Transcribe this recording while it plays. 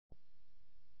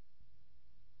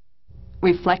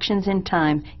Reflections in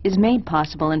Time is made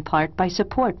possible in part by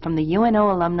support from the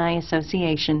UNO Alumni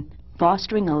Association,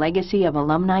 fostering a legacy of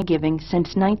alumni giving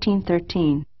since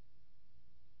 1913.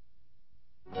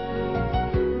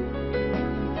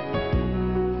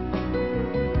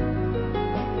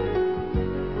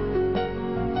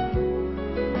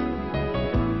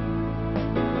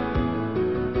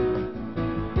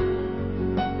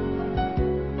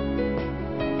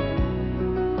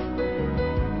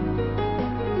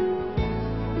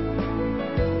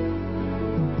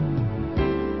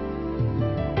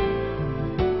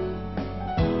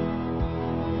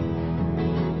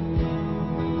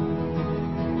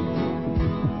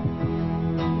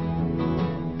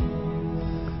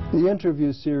 The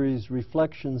interview series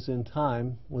Reflections in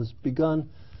Time was begun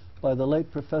by the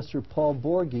late Professor Paul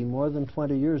Borghi more than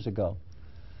 20 years ago.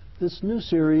 This new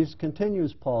series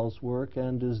continues Paul's work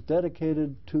and is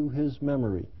dedicated to his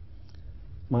memory.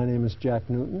 My name is Jack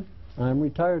Newton. I'm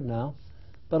retired now,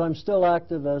 but I'm still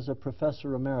active as a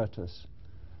professor emeritus.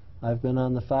 I've been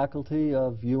on the faculty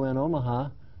of UN Omaha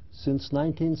since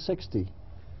 1960,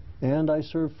 and I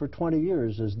served for 20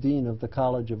 years as Dean of the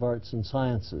College of Arts and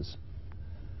Sciences.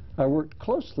 I worked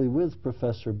closely with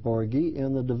Professor Borghi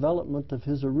in the development of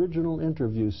his original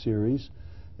interview series,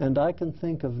 and I can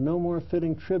think of no more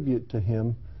fitting tribute to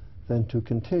him than to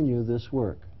continue this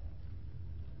work.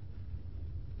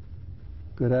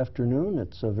 Good afternoon.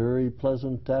 It's a very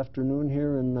pleasant afternoon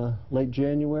here in late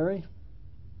January,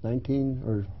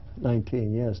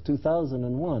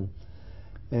 2001.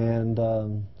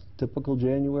 And typical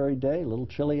January day, a little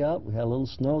chilly out. We had a little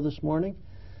snow this morning.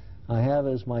 I have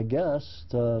as my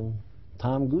guest Tom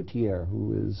Gouttierre,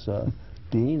 who is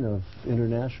Dean of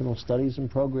International Studies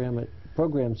and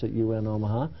Programs at UN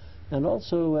Omaha, and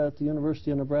also at the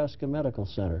University of Nebraska Medical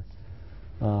Center.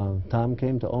 Tom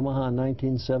came to Omaha in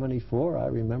 1974. I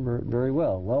remember it very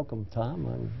well. Welcome, Tom.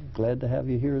 I'm glad to have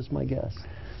you here as my guest.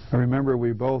 I remember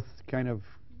we both kind of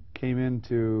came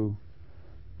into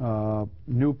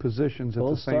new positions at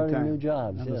the same time. Both starting new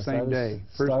jobs. On the same day.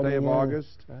 First day of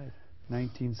August. Right.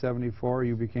 1974,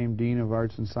 you became Dean of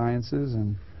Arts and Sciences,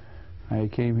 and I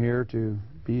came here to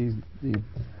be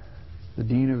the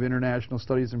Dean of International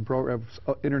Studies and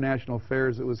International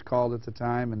Affairs, it was called at the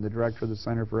time, and the Director of the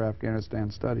Center for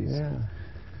Afghanistan Studies. Yeah.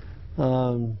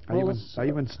 I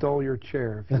even stole your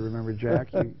chair, if you remember,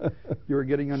 Jack. You were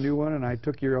getting a new one, and I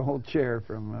took your old chair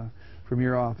from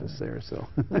your office there. So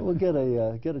we'll get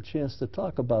a chance to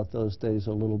talk about those days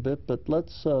a little bit, but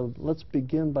let's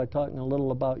begin by talking a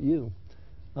little about you.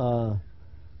 I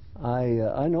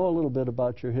know a little bit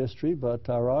about your history, but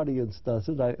our audience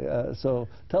doesn't. So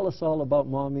tell us all about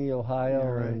Maumee, Ohio. Yeah,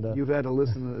 right. And you've had to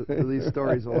listen to these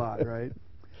stories a lot, right?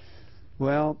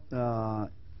 Well,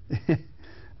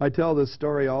 I tell this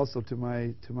story also to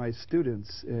my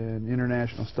students in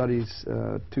International Studies,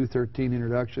 213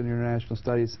 Introduction to International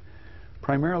Studies,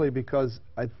 primarily because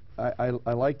I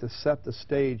like to set the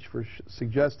stage for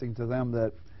suggesting to them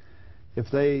that if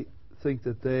they think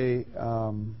that they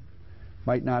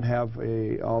might not have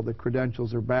all the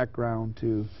credentials or background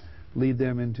to lead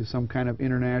them into some kind of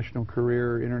international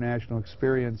career, international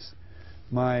experience,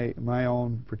 my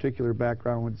own particular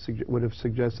background would have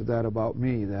suggested that about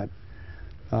me, that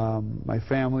my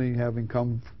family, having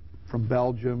come from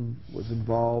Belgium, was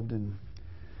involved in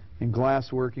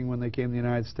glass working when they came to the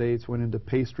United States, went into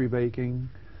pastry baking.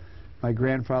 My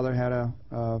grandfather had a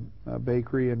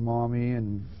bakery in Maumee,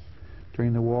 and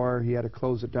during the war he had to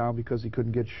close it down because he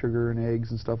couldn't get sugar and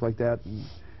eggs and stuff like that. And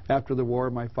after the war,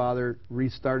 my father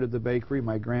restarted the bakery.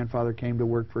 My grandfather came to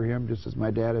work for him, just as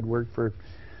my dad had worked for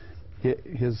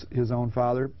his own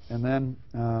father. And then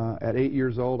at 8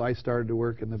 years old, I started to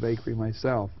work in the bakery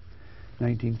myself.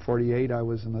 1948, I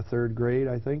was in the 3rd grade,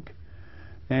 I think.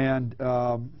 And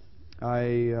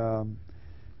I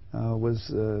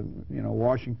was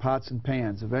washing pots and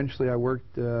pans. Eventually I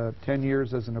worked 10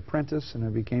 years as an apprentice, and I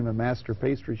became a master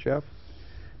pastry chef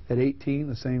at 18,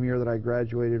 the same year that I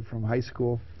graduated from high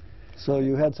school. So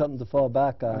you had something to fall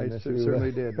back on. I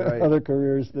certainly did. Right. Other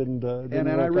careers didn't and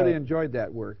I really enjoyed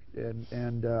that work,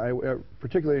 and I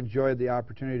particularly enjoyed the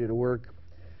opportunity to work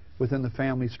within the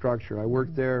family structure. I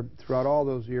worked there throughout all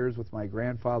those years with my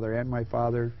grandfather and my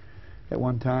father. At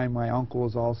one time, my uncle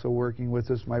was also working with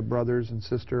us. My brothers and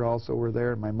sister also were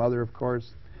there, and my mother, of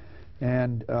course.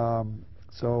 And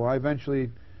so I eventually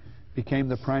became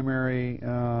the primary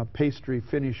pastry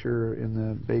finisher in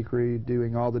the bakery,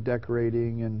 doing all the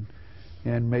decorating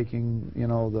and making,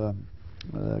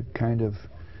 the kind of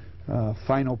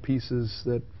final pieces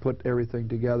that put everything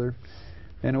together.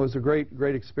 And it was a great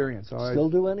experience. So Still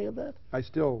do any of that? I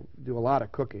still do a lot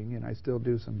of cooking, and I still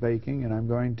do some baking, and I'm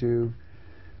going to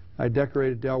I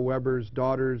decorated Del Weber's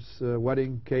daughter's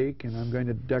wedding cake, and I'm going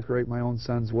to decorate my own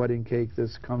son's wedding cake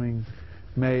this coming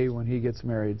May when he gets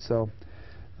married. So,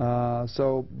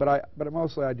 but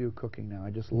mostly I do cooking now.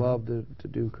 I just love to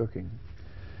do cooking,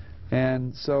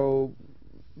 and so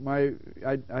I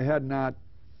had not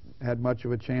had much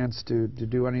of a chance to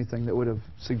do anything that would have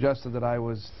suggested that I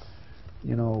was,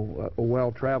 you know, a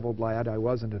well-traveled lad. I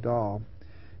wasn't at all.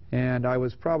 And I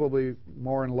was probably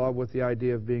more in love with the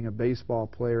idea of being a baseball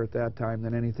player at that time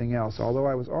than anything else, although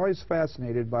I was always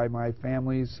fascinated by my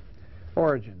family's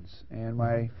origins. And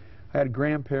I had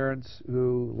grandparents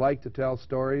who liked to tell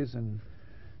stories, and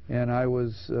I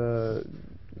was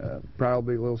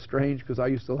probably a little strange because I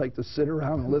used to like to sit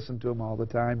around and listen to them all the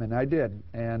time, and I did.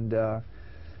 And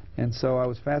so I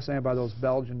was fascinated by those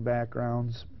Belgian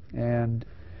backgrounds. And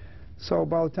so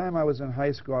by the time I was in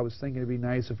high school, I was thinking it'd be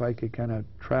nice if I could kind of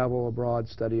travel abroad,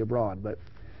 study abroad. But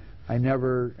I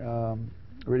never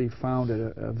really found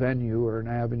a venue or an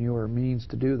avenue or means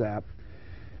to do that.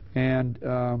 And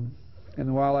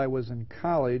while I was in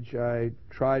college, I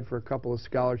tried for a couple of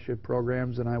scholarship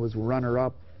programs, and I was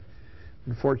runner-up.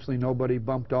 Unfortunately, nobody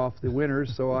bumped off the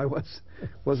winners, so I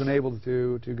wasn't able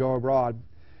to go abroad.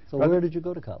 So where did you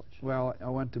go to college? Well, I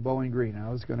went to Bowling Green. I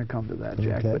was going to come to that,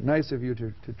 Jack, okay. But nice of you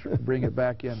to bring it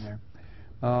back in there.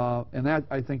 And that,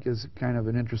 I think, is kind of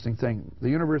an interesting thing. The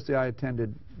university I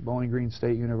attended, Bowling Green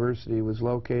State University, was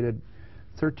located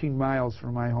 13 miles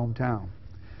from my hometown.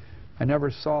 I never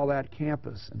saw that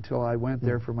campus until I went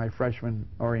there for my freshman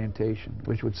orientation,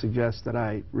 which would suggest that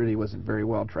I really wasn't very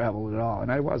well traveled at all,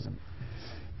 and I wasn't.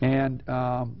 And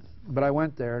but I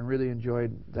went there and really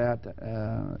enjoyed that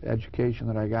education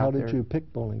that I got there. How did you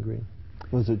pick Bowling Green?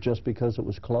 Was it just because it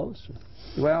was close?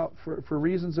 Well, for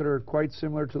reasons that are quite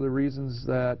similar to the reasons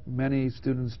that many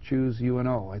students choose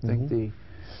UNO. I think the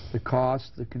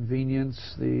cost, the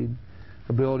convenience, the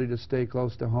ability to stay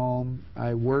close to home.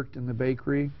 I worked in the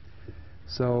bakery,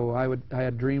 so I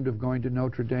had dreamed of going to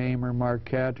Notre Dame or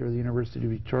Marquette or the University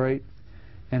of Detroit,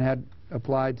 and had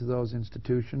applied to those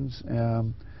institutions.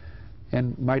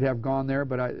 And might have gone there,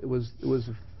 but it was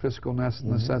a fiscal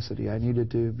necessity. I needed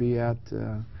to be at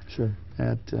the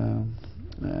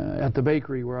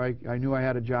bakery where I knew I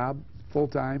had a job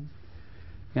full-time,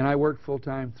 and I worked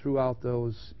full-time throughout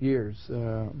those years,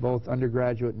 both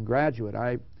undergraduate and graduate.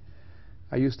 I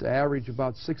used to average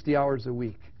about 60 hours a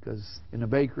week, because in a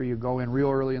bakery you go in real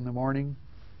early in the morning,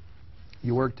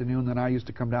 you work to noon, then I used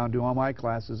to come down and do all my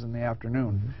classes in the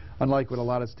afternoon. Unlike what a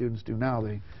lot of students do now.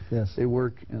 They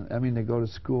work, they go to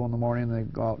school in the morning and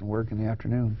they go out and work in the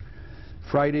afternoon.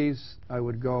 Fridays, I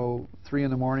would go 3 in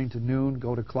the morning to noon,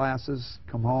 go to classes,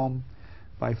 come home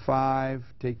by 5,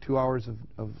 take 2 hours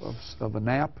of a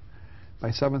nap. By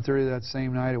 7:30 that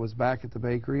same night, I was back at the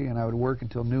bakery, and I would work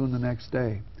until noon the next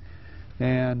day.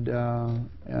 And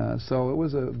so it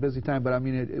was a busy time, but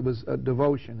it was a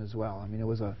devotion as well. It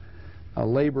was a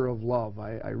labor of love.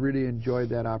 I really enjoyed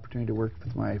that opportunity to work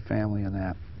with my family in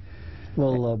that.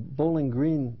 Well, Bowling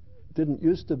Green didn't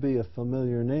used to be a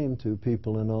familiar name to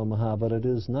people in Omaha, but it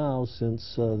is now,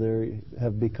 since they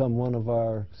have become one of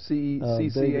our big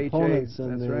opponents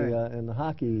in the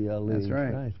hockey league. That's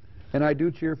right. And I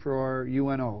do cheer for our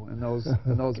UNO in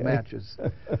those matches.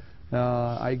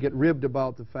 I get ribbed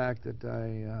about the fact that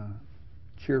I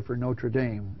cheer for Notre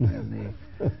Dame in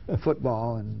the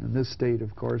football, and in this state,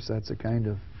 of course, that's a kind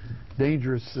of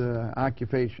dangerous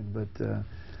occupation.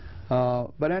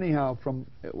 But anyhow,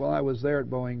 while I was there at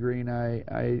Bowling Green,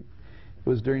 it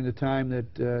was during the time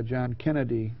that John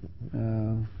Kennedy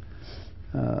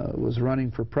was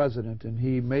running for president, and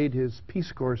he made his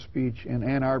Peace Corps speech in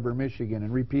Ann Arbor, Michigan,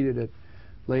 and repeated it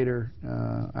later,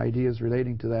 ideas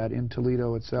relating to that in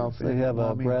Toledo itself. They have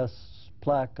a brass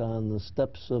plaque on the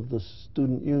steps of the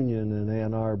Student Union in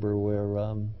Ann Arbor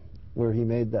where he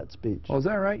made that speech. Oh, is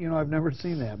that right? I've never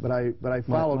seen that, but I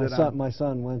followed it. My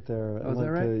son went there. Went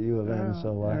to U of M. So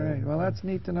all right. Well, that's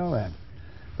neat to know that.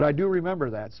 But I do remember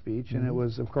that speech, and it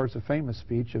was, of course, a famous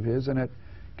speech of his, and it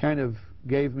kind of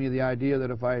gave me the idea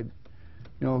that if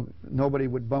nobody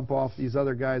would bump off these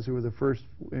other guys who were the first,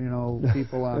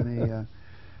 people on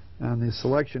the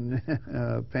selection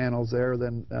panels there,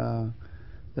 then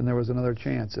there was another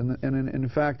chance. And in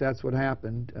fact, that's what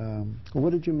happened.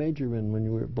 What did you major in when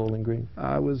you were at Bowling Green?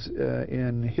 I was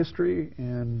in history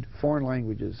and foreign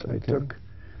languages. Okay. I took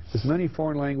as many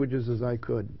foreign languages as I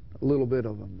could, a little bit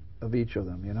of each of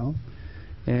them,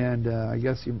 And I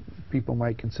guess people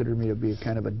might consider me to be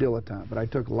kind of a dilettante, but I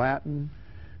took Latin,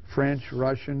 French,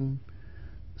 Russian,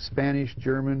 Spanish,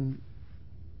 German,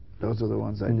 Those are the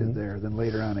ones I did there. Then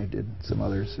later on I did some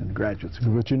others in graduate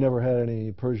school. But you never had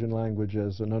any Persian language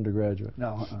as an undergraduate?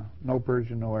 No, no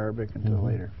Persian, no Arabic until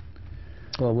later.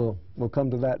 Well, we'll come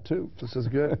to that too. This is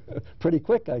good. Pretty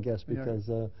quick, I guess, because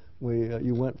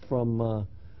you went from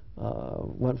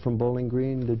Bowling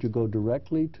Green. Did you go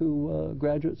directly to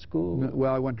graduate school?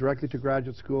 Well, I went directly to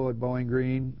graduate school at Bowling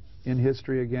Green in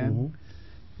history again.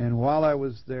 And while I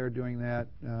was there doing that,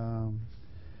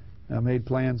 I made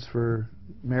plans for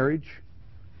marriage,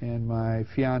 and my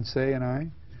fiancée and I,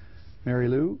 Mary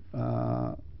Lou,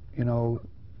 you know,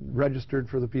 registered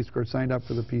for the Peace Corps, signed up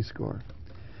for the Peace Corps,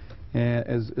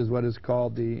 as what is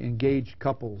called the engaged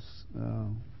couples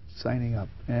signing up.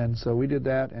 And so we did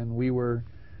that, and we were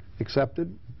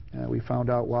accepted. We found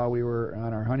out while we were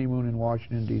on our honeymoon in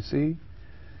Washington, D.C.,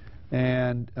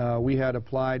 and we had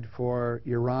applied for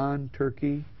Iran,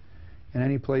 Turkey, and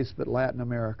any place but Latin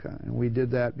America. And we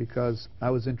did that because I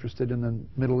was interested in the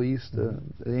Middle East, the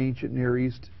ancient Near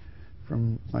East,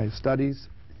 from my studies.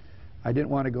 I didn't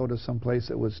want to go to some place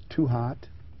that was too hot,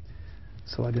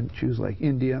 so I didn't choose like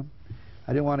India.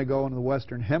 I didn't want to go into the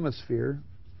Western Hemisphere,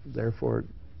 therefore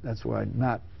that's why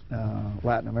not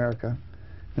Latin America.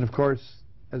 And of course,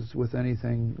 as with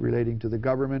anything relating to the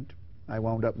government, I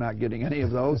wound up not getting any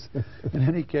of those in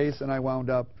any case, and I wound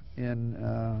up in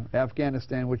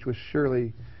Afghanistan, which was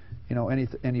surely, you know,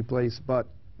 any place but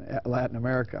Latin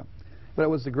America. But it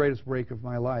was the greatest break of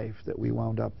my life that we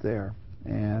wound up there.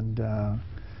 And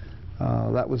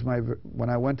that was when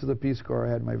I went to the Peace Corps,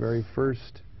 I had my very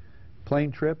first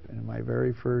plane trip and my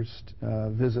very first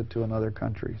visit to another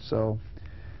country. So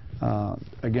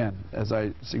again, as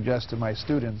I suggest to my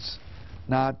students,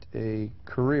 not a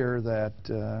career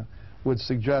that would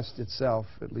suggest itself,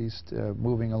 at least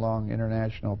moving along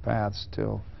international paths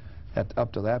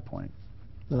up to that point.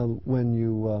 When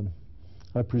you,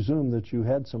 I presume that you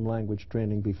had some language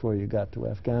training before you got to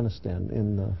Afghanistan.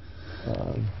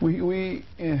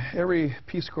 Every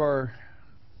Peace Corps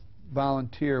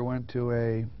volunteer went to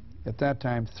at that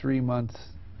time,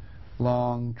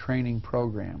 3-month-long training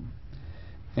program.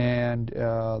 And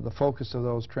the focus of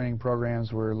those training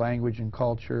programs were language and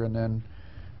culture, and then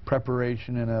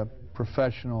preparation in a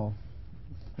professional,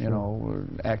 you know,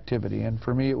 activity. And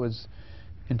for me, it was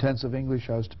intensive English.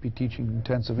 I was to be teaching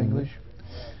intensive English,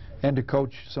 and to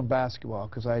coach some basketball,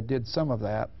 because I did some of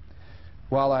that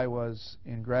while I was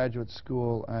in graduate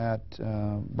school at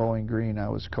Bowling Green. I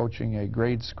was coaching a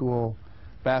grade school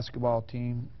basketball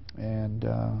team, and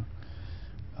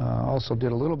also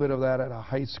did a little bit of that at a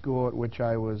high school at which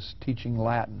I was teaching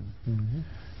Latin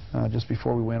just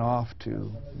before we went off to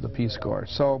the Peace Corps.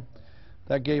 So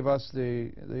that gave us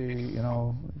gave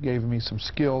me some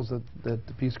skills that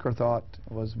the Peace Corps thought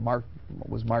was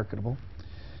marketable.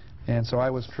 And so I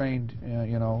was trained,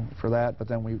 you know, for that. But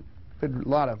then we did a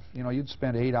lot of, you know, you'd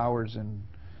spend 8 hours in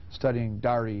studying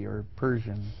Dari or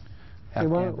Persian. Hey,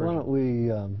 why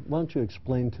don't you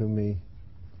explain to me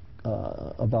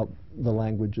about the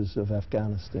languages of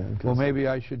Afghanistan? Well, maybe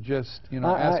I should just, you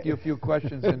know, ask you a few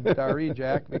questions in Dari,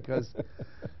 Jack, because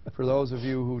for those of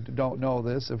you who don't know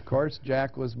this, of course,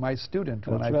 Jack was my student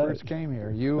when I first came here.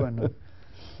 You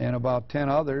and about 10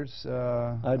 others.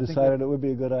 I decided it would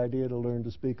be a good idea to learn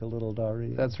to speak a little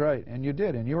Dari. That's right, and you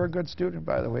did, and you were a good student,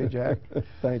 by the way, Jack.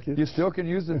 Thank you. You still can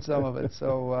use it, some of it,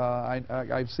 so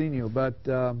I've seen you. But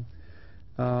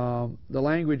the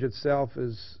language itself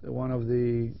is one of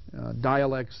the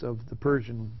dialects of the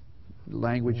Persian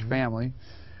language family,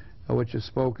 which is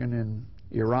spoken in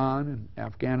Iran and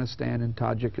Afghanistan and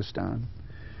Tajikistan.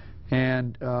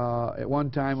 And at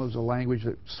one time it was a language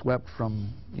that swept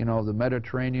from, you know, the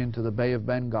Mediterranean to the Bay of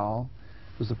Bengal.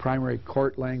 It was the primary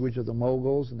court language of the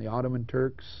Mughals and the Ottoman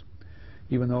Turks,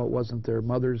 even though it wasn't their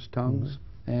mother's tongues.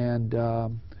 And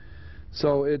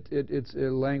so it's a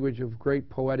language of great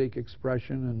poetic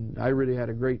expression, and I really had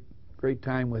a great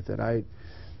time with it. I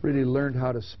really learned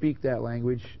how to speak that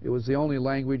language. It was the only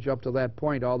language up to that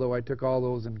point, although I took all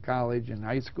those in college and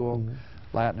high school,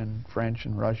 Latin and French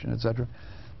and Russian, etc.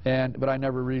 But I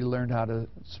never really learned how to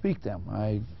speak them.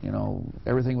 You know,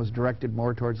 everything was directed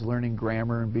more towards learning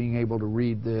grammar and being able to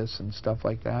read this and stuff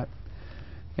like that.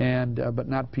 But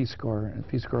not Peace Corps.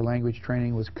 Peace Corps language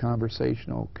training was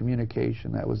conversational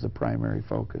communication. That was the primary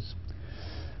focus.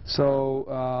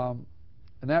 So,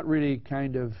 and that really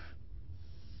kind of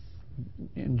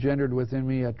engendered within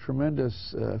me a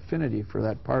tremendous affinity for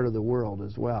that part of the world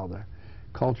as well. The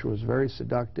culture was very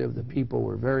seductive. The people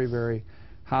were very, very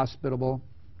hospitable.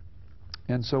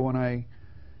 And so when I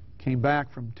came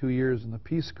back from 2 years in the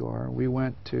Peace Corps, we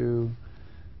went to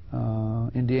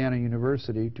Indiana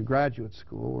University to graduate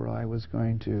school, where I was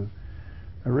going to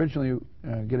originally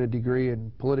get a degree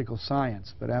in political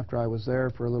science, but after I was there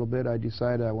for a little bit, I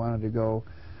decided I wanted to go,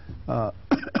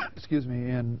 excuse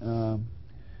me, in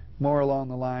more along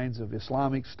the lines of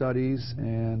Islamic studies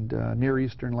and Near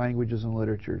Eastern languages and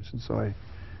literatures, and so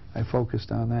I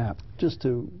focused on that. Just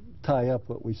to tie up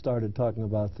what we started talking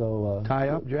about, though. Tie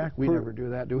up, Jack? We never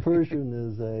do that, do we? Persian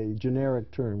is a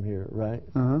generic term here, right?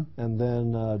 Uh-huh. And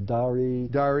then Dari.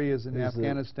 Dari is in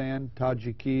Afghanistan,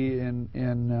 Tajiki in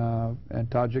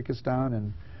Tajikistan,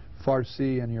 and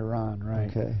Farsi in Iran,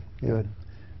 right? Okay. Good.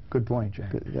 Good point,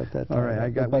 Jack. Good, got that. All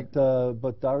right,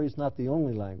 but Dari's not the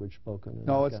only language spoken in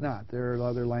No, Afghanistan. it's not. There are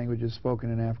other languages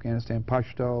spoken in Afghanistan,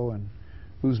 Pashto and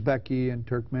Uzbeki and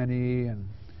Turkmeni and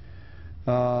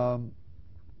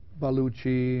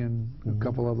Baluchi and a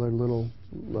couple other little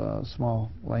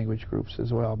small language groups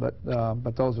as well. But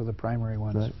those are the primary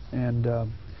ones. Right. And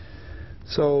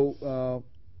so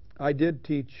I did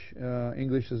teach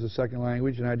English as a second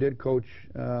language, and I did coach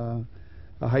a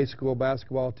high school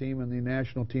basketball team and the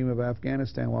national team of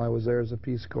Afghanistan while I was there as a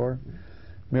Peace Corps.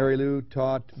 Mary Lou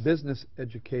taught business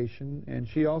education, and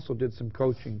she also did some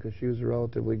coaching because she was a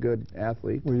relatively good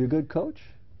athlete. Were you a good coach?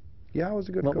 Yeah, I was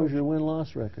a good coach. What was your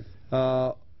win-loss record?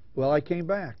 Well, I came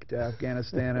back to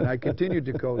Afghanistan and I continued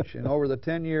to coach. And over the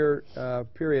 10-year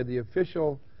period, the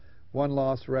official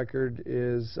won-loss record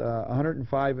is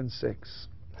 105-6.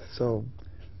 So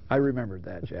I remembered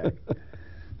that, Jack.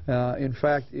 In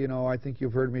fact, you know, I think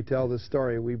you've heard me tell this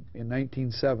story. In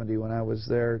 1970, when I was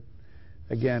there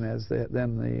again as a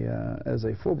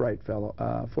Fulbright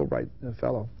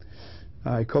fellow,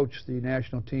 I coached the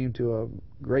national team to a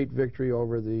great victory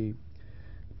over a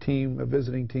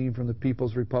visiting team from the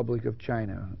People's Republic of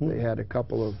China. They had a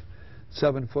couple of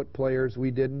 7-foot players.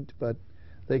 We didn't, but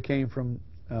they came from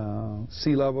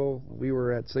sea level. We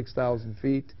were at 6,000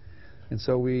 feet. And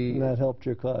so And that helped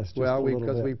your cause just a little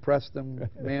because bit. we pressed them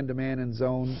man-to-man in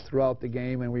zone throughout the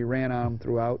game, and we ran on them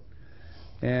throughout.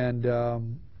 And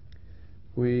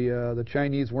the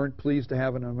Chinese weren't pleased to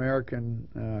have an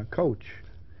American coach.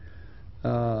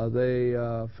 They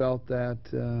felt that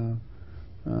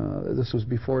this was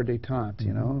before détente,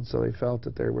 you know, and so they felt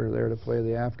that they were there to play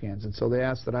the Afghans. And so they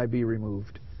asked that I be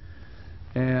removed.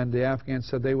 And the Afghans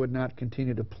said they would not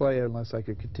continue to play unless I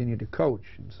could continue to coach.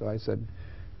 And so I said,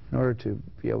 in order to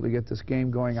be able to get this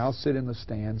game going, I'll sit in the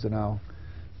stands and I'll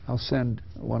send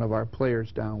one of our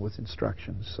players down with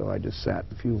instructions. So I just sat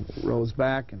a few rows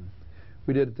back, and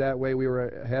we did it that way. We were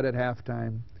ahead at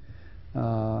halftime,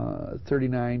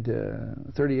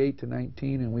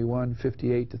 38-19, and we won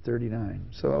 58-39.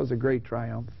 So that was a great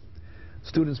triumph.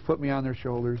 Students put me on their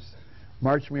shoulders,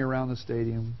 marched me around the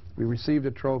stadium. We received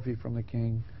a trophy from the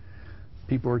king.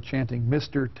 People were chanting,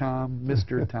 "Mr. Tom,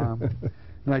 Mr. Tom."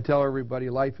 And I tell everybody,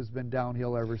 life has been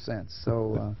downhill ever since.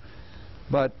 So,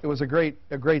 but it was a great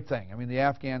thing. I mean, the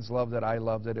Afghans loved it. I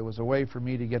loved it. It was a way for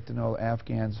me to get to know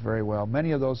Afghans very well.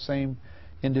 Many of those same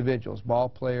individuals, ball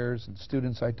players and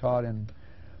students I taught in,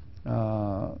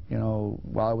 you know,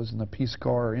 while I was in the Peace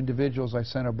Corps, or individuals I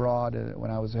sent abroad when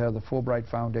I was head of the Fulbright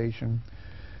Foundation.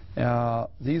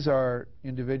 These are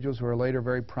individuals who are later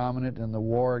very prominent in the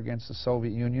war against the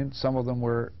Soviet Union. Some of them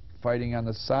were fighting on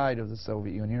the side of the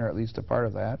Soviet Union, or at least a part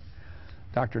of that.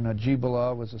 Dr.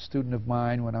 Najibullah was a student of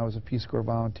mine when I was a Peace Corps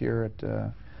volunteer at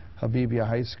Habibia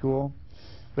High School.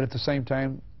 But at the same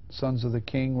time, Sons of the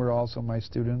King were also my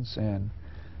students, and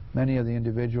many of the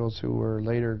individuals who were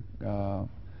later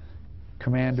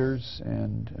commanders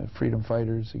and freedom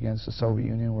fighters against the Soviet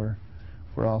Union were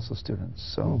also students.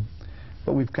 So,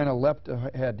 but we've kind of leapt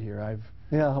ahead here.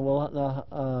 Yeah,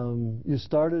 well, you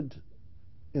started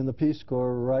in the Peace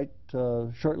Corps right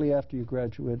shortly after you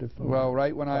graduated from... Well,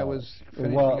 right when I was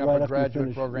finishing up a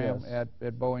graduate program at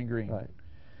Bowling Green. Right.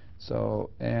 So,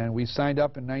 and we signed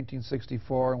up in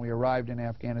 1964, and we arrived in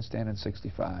Afghanistan in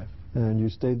 '65. And you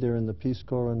stayed there in the Peace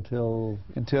Corps until...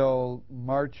 Until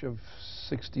March of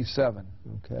 '67.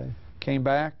 Okay. Came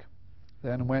back,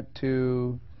 then went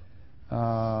to do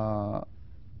a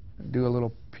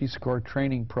little Peace Corps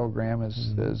training program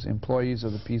as employees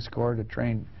of the Peace Corps to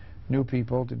train new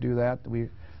people to do that.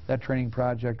 That training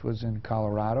project was in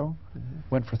Colorado.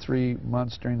 Went for 3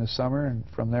 months during the summer, and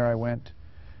from there I went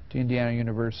to Indiana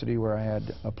University, where I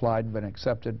had applied and been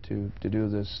accepted to do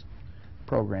this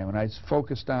program. And I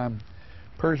focused on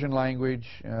Persian language,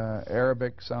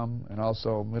 Arabic some, and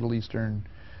also Middle Eastern,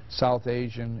 South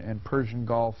Asian, and Persian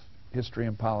Gulf history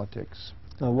and politics.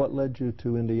 Now, what led you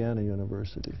to Indiana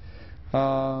University?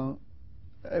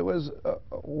 It was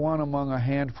one among a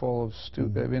handful of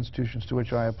institutions to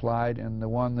which I applied, and the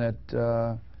one that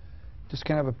just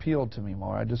kind of appealed to me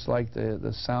more. I just liked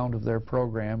the sound of their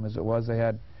program as it was. They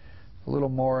had a little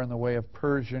more in the way of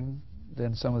Persian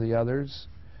than some of the others,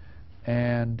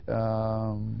 and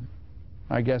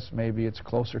I guess maybe it's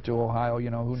closer to Ohio, you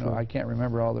know, who knows? I can't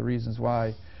remember all the reasons why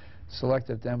I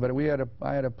selected them, but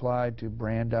I had applied to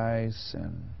Brandeis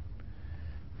and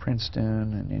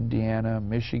Princeton and Indiana,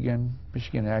 Michigan.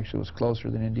 Michigan actually was closer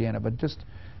than Indiana, but just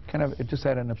kind of, it just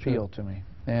had an appeal to me.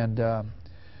 And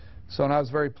so and I was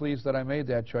very pleased that I made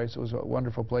that choice. It was a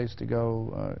wonderful place to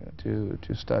go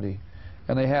to study.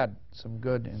 And they had some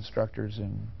good instructors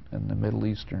in the Middle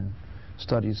Eastern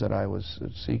studies that I was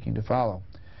seeking to follow.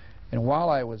 And while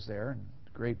I was there,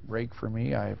 great break for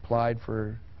me, I applied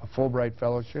for a Fulbright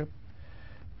fellowship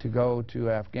to go to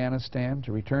Afghanistan,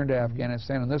 to return to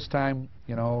Afghanistan. And this time,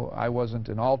 you know, I wasn't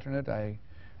an alternate. I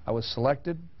was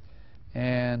selected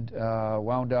and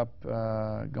wound up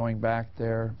going back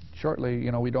there shortly.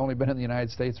 You know, we'd only been in the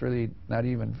United States really not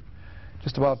even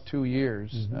just about 2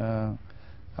 years.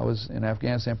 I was in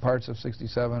Afghanistan parts of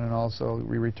 '67, and also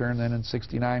we returned then in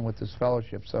 '69 with this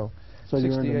fellowship. So you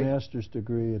earned a master's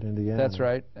degree at Indiana. That's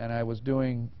right, and I was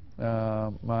doing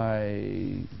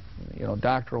my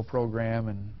doctoral program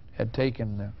and had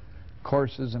taken the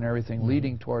courses and everything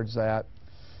leading towards that,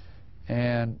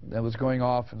 and I was going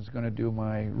off and was going to do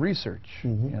my research, you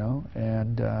know,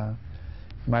 and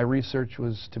my research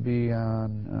was to be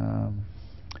on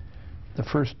the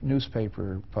first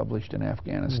newspaper published in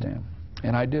Afghanistan.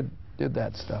 And I did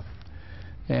that stuff,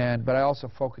 but I also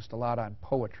focused a lot on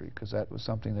poetry because that was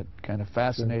something that kind of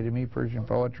fascinated me, Persian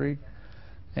poetry,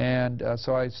 and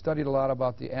so I studied a lot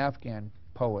about the Afghan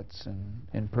poets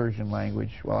in Persian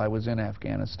language while I was in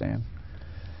Afghanistan.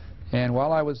 And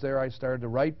while I was there, I started to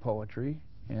write poetry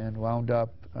and wound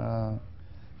up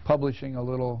publishing a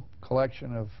little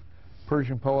collection of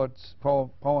Persian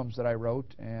poems that I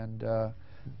wrote, and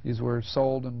these were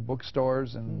sold in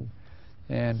bookstores and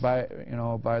by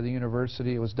the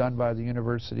university. It was done by the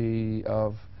University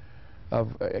of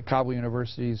Kabul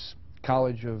University's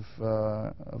College of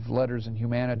Letters and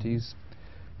Humanities.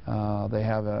 They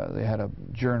had a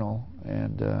journal,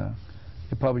 and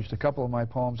they published a couple of my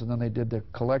poems, and then they did the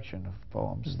collection of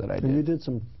poems that I did. And you did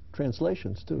some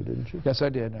translations too, didn't you? Yes, I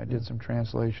did. I did some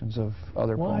translations of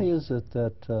other poems. Why is it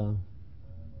that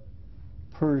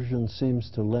Persian seems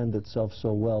to lend itself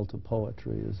so well to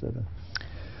poetry? Is it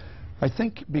I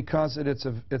think because it's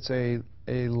a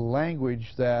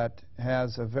language that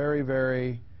has a very,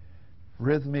 very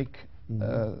rhythmic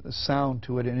sound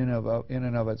to it in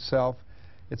and of itself.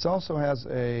 It also has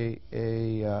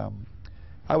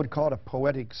I would call it a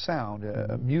poetic sound,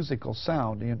 a musical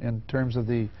sound in terms of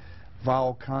the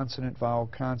vowel consonant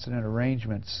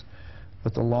arrangements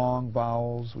with the long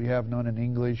vowels. We have none in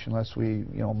English unless we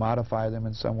modify them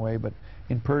in some way, but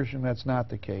in Persian that's not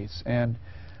the case. And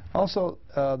also,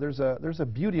 there's a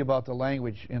beauty about the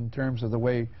language in terms of the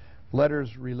way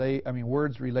words relate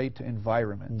to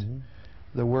environment.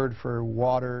 The word for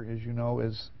water, as you know,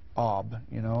 is ob,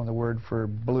 and the word for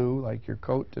blue, like your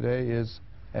coat today, is,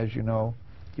 as you know,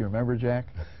 you remember, Jack?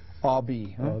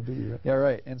 Obby. Huh? Obby, right. Yeah,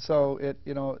 right. And so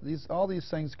all these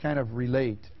things kind of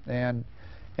relate, and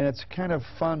it's kind of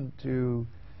fun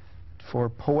for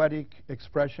poetic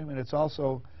expression, and it's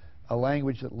also a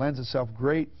language that lends itself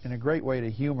in a great way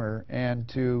to humor and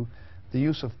to the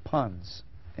use of puns.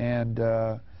 And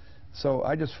so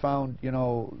I just found,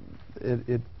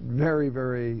 it very,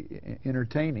 very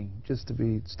entertaining just to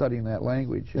be studying that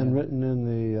language. And written in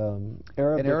the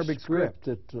Arabic script.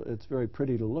 It's very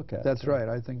pretty to look at. That's right,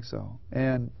 I think so.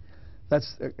 And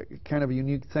that's kind of a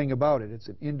unique thing about it. It's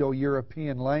an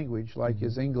Indo-European language, like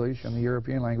is English and the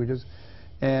European languages,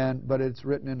 but it's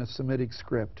written in a Semitic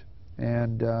script.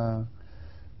 And and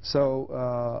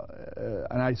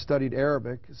I studied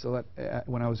Arabic, so that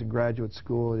when I was in graduate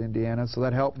school at Indiana, so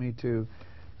that helped me to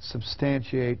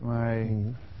substantiate my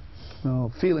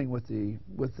feeling with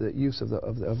the use of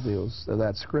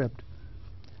that script.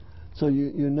 So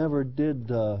you never did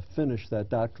finish that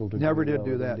doctoral degree? Never did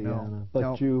do that, Indiana, no. But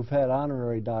no. You've had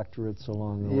honorary doctorates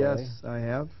along the way. Yes, I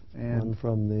have. And one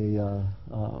from the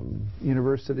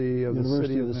University of the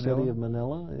City of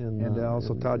Manila, and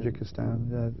also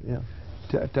Tajikistan.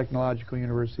 Technological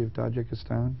University of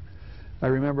Tajikistan. I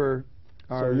remember.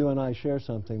 So you and I share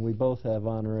something. We both have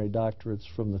honorary doctorates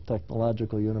from the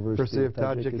Technological University of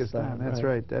Tajikistan. That's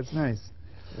right. That's nice.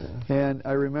 Yeah. And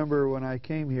I remember when I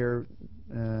came here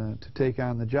to take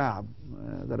on the job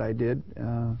that I did,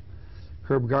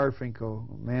 Herb Garfinkel,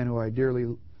 a man who I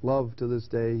dearly love to this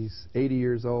day. He's 80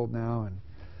 years old now and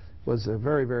was a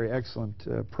very, very excellent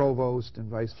provost and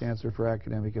vice chancellor for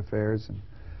academic affairs. And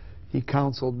he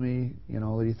counseled me,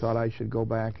 that he thought I should go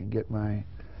back and get my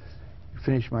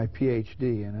finish my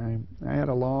PhD, and I had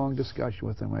a long discussion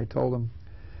with him. I told him,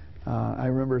 I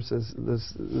remember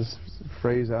this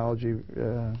phraseology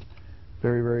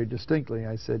very, very distinctly.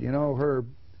 I said, you know, Herb,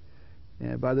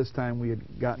 by this time we had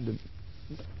gotten to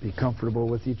be comfortable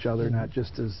with each other, not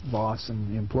just as boss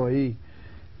and employee.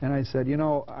 And I said, you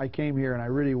know, I came here and I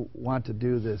really want to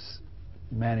do this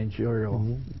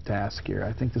managerial task here.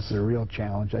 I think this is a real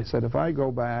challenge. I said, if I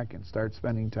go back and start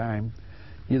spending time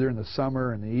either in the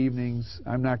summer and the evenings,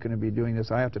 I'm not going to be doing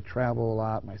this. I have to travel a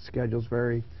lot. My schedule's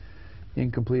very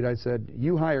incomplete. I said,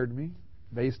 you hired me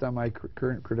based on my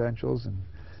current credentials, and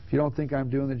if you don't think I'm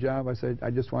doing the job, I said,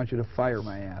 I just want you to fire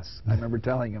my ass. I remember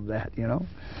telling him that, you know.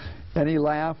 And he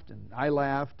laughed, and I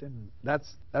laughed, and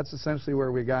that's essentially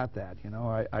where we got that, you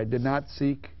know. I did not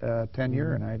seek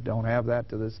tenure, and I don't have that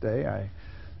to this day.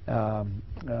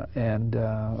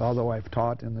 Although I've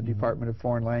taught in the Department of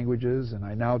Foreign Languages, and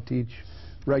I now teach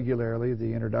regularly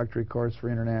the introductory course for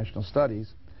international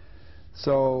studies.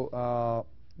 So,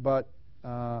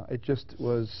 it just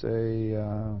was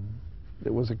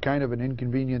it was a kind of an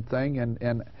inconvenient thing,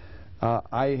 and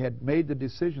I had made the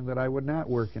decision that I would not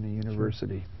work in a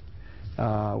university.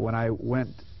 When I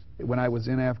was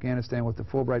in Afghanistan with the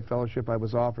Fulbright Fellowship, I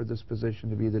was offered this position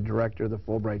to be the director of the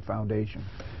Fulbright Foundation.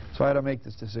 So I had to make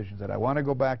this decision that I want to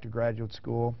go back to graduate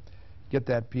school, get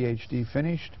that PhD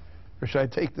finished, or should I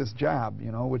take this job,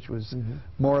 you know, which was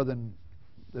more than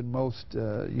most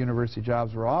university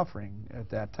jobs were offering at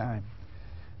that time.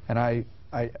 And I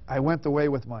went the way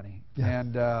with money.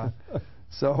 And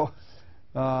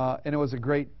and it was a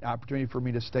great opportunity for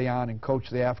me to stay on and coach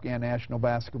the Afghan national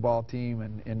basketball team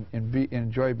and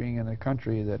enjoy being in a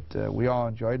country that we all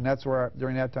enjoyed. And that's where,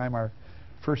 during that time, our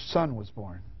first son was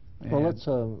born. Well,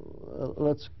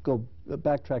 let's go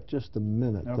backtrack just a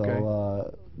minute,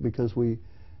 though, because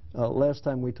last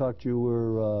time we talked, you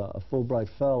were a Fulbright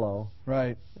Fellow.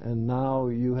 Right. And now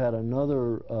you had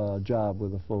another job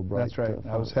with the Fulbright. That's right.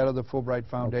 I was head of the Fulbright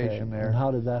Foundation there. And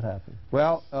how did that happen?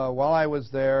 Well, while I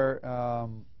was there,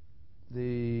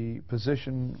 the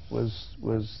position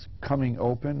was coming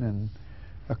open, and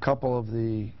a couple of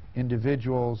the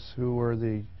individuals who were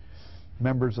the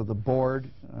members of the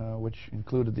board, which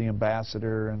included the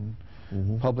ambassador and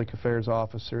public affairs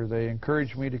officer, they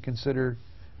encouraged me to consider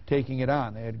taking it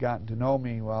on. They had gotten to know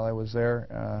me while I was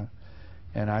there,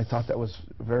 and I thought that was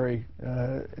a very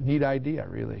neat idea,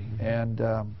 really. And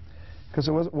because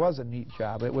it was a neat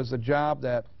job. It was a job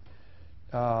that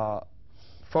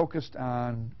focused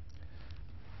on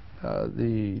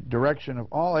the direction of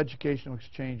all educational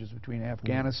exchanges between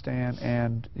Afghanistan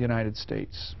and the United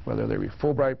States, whether they be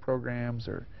Fulbright programs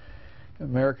or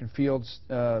American Fields,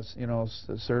 you know,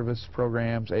 service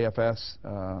programs,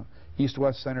 AFS,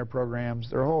 East-West Center programs.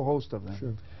 There are a whole host of them.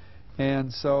 Sure.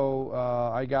 And so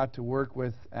I got to work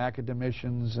with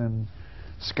academicians and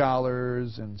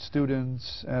scholars and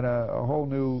students at a whole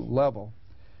new level.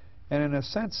 And in a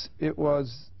sense, it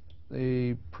was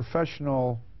a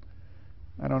professional,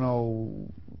 I don't know,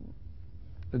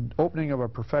 the opening of a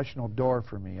professional door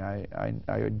for me. I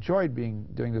enjoyed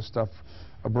doing this stuff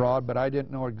abroad, but I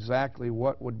didn't know exactly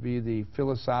what would be the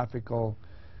philosophical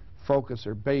focus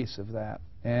or base of that.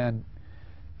 And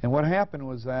what happened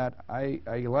was that I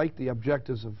liked the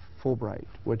objectives of Fulbright,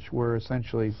 which were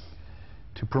essentially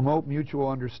to promote mutual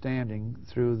understanding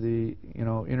through the, you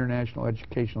know, international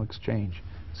educational exchange.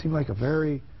 It seemed like a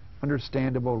very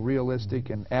understandable, realistic,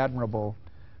 and admirable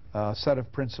set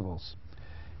of principles.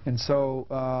 And so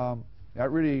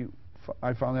that really,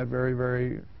 I found that very,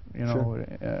 very, you know,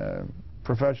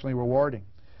 professionally rewarding.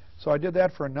 So I did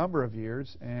that for a number of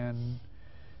years, and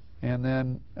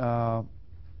then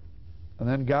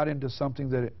got into something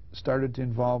that started to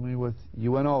involve me with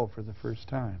UNO for the first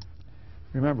time.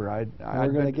 Remember,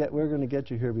 we're going to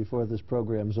get you here before this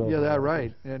program's over. Yeah, that's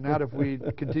right. And not if we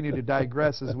continue to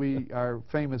digress as we are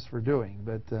famous for doing.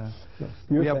 But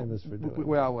you're famous for doing.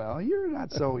 Well, you're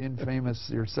not so infamous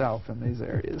yourself in these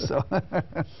areas. So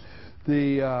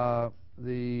the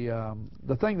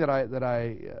thing that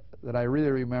I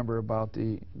really remember about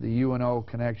the UNO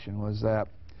connection was that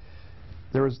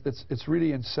it's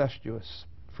really incestuous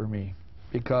for me,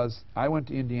 because I went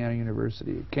to Indiana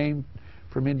University. It came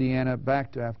from Indiana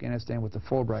back to Afghanistan with the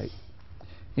Fulbright.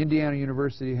 Indiana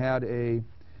University had an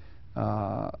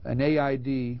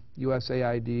AID,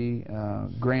 USAID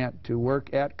grant to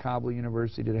work at Kabul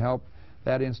University to help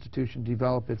that institution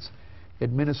develop its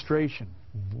administration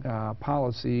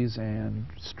policies and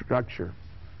structure.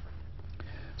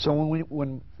 So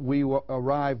when we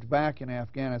arrived back in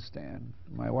Afghanistan,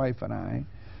 my wife and I,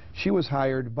 she was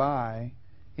hired by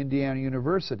Indiana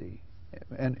University,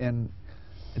 and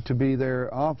to be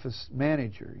their office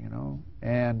manager, you know,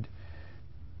 and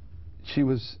she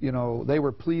was, you know, they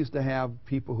were pleased to have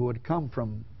people who had come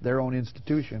from their own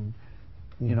institution,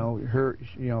 you know,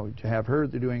 to have her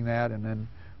doing that, and then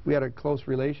we had a close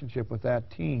relationship with that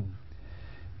team.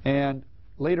 And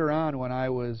later on, when I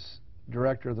was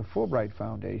director of the Fulbright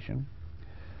Foundation,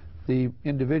 the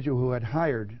individual who had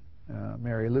hired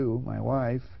Mary Lou, my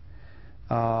wife,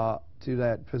 to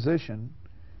that position,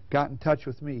 got in touch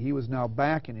with me. He was now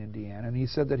back in Indiana, and he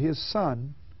said that his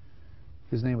son,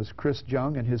 his name was Criss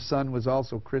Jung, and his son was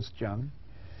also Criss Jung,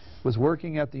 was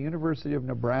working at the University of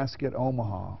Nebraska at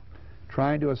Omaha,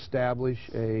 trying to establish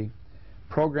a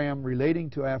program relating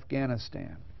to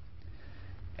Afghanistan.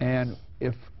 And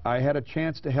if I had a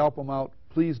chance to help him out,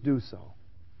 please do so.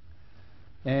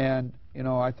 And, you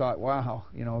know, I thought, wow,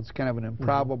 you know, it's kind of an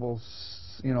improbable,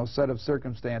 you know, set of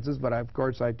circumstances, but of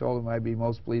course I told him I'd be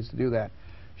most pleased to do that.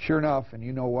 Sure enough, and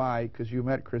you know why, because you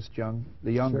met Criss Jung,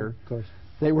 the younger. Sure, of course.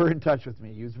 They were in touch with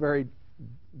me. He was a very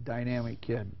dynamic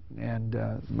kid, and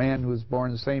a man who was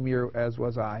born the same year as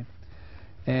was I,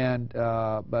 and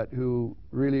but who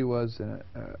really was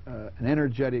an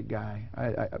energetic guy.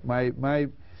 My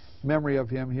memory of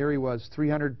him, here he was,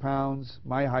 300 pounds,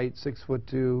 my height,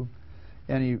 6'2",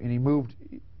 and he moved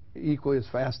equally as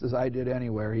fast as I did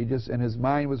anywhere. And his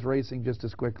mind was racing just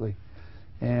as quickly.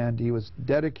 And he was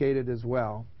dedicated as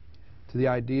well to the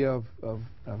idea of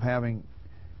having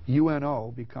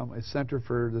UNO become a center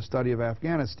for the study of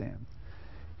Afghanistan.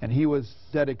 And he was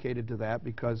dedicated to that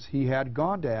because he had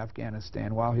gone to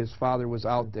Afghanistan while his father was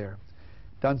out there,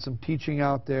 done some teaching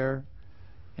out there,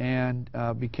 and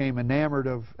became enamored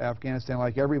of Afghanistan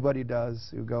like everybody does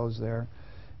who goes there,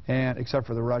 and except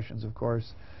for the Russians, of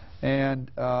course. And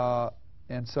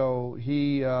so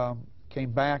he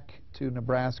came back to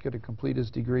Nebraska to complete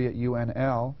his degree at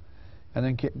UNL, and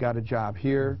then got a job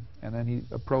here, and then he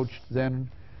approached then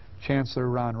Chancellor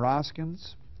Ron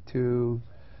Roskins to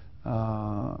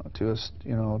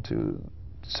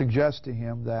suggest to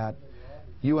him that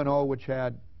UNO, which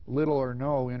had little or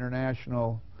no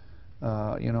international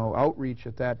outreach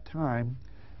at that time,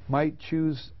 might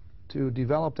choose to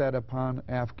develop that upon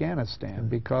Afghanistan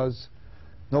because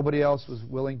nobody else was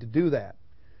willing to do that.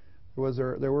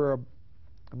 There were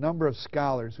a number of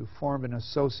scholars who formed an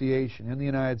association in the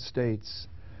United States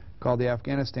called the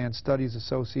Afghanistan Studies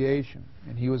Association,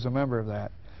 and he was a member of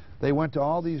that. They went to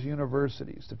all these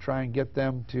universities to try and get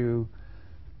them to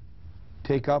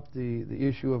take up the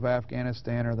issue of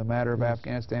Afghanistan, or the matter of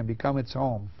Afghanistan, become its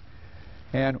home.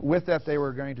 And with that, they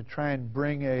were going to try and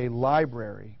bring a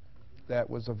library that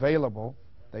was available,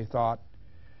 they thought,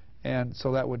 and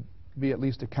so that would be at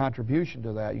least a contribution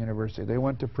to that university. They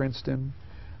went to Princeton,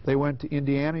 they went to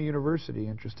Indiana University,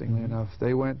 interestingly enough,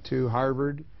 they went to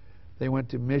Harvard, they went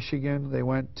to Michigan, they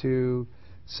went to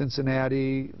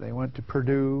Cincinnati, they went to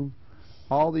Purdue,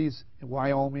 all these,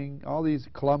 Wyoming, all these,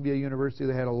 Columbia University.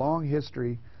 They had a long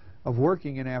history of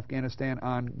working in Afghanistan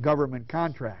on government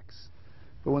contracts.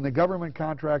 But when the government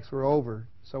contracts were over,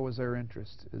 so was their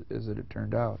interest, as it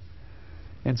turned out.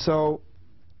 And so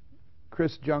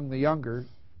Criss Jung the younger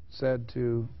said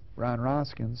to Ron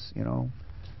Roskins, you know,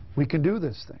 we can do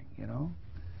this thing, you know.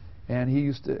 And he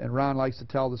used to, and Ron likes to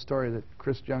tell the story that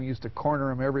Criss Jung used to corner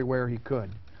him everywhere he could,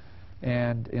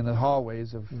 and in the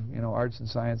hallways of, you know, Arts and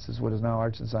Sciences, what is now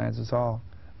Arts and Sciences Hall,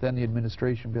 then the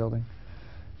administration building,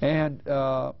 and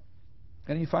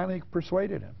he finally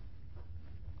persuaded him.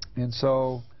 And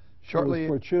so shortly,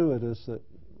 it was fortuitous that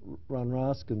Ron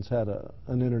Roskins had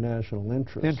an international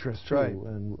interest. Too, right.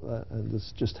 And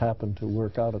this just happened to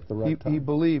work out at the right time. He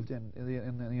believed in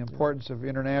the importance of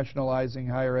internationalizing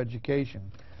higher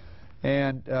education.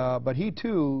 And but he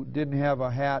too didn't have a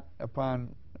hat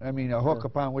upon, a hook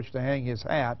upon which to hang his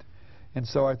hat, and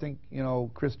so I think, you know,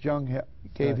 Criss Jung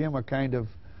gave him a kind of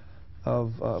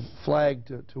flag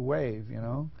to wave, you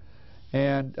know,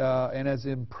 and as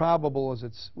improbable as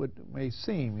it may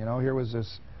seem, you know, here was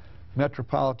this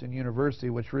metropolitan university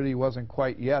which really wasn't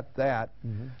quite yet that,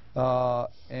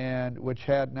 and which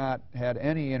had not had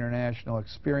any international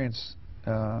experience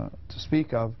to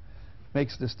speak of,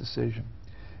 makes this decision.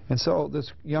 And so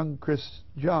this young Criss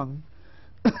Jung,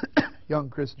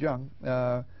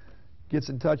 gets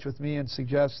in touch with me and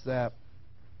suggests that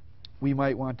we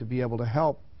might want to be able to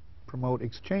help promote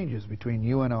exchanges between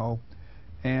UNO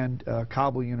and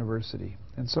Kabul University.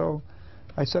 And so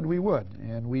I said we would,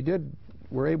 and we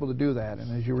were able to do that.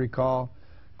 And as you recall,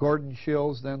 Gordon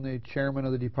Shills, then the chairman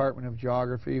of the Department of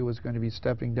Geography, who was going to be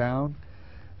stepping down,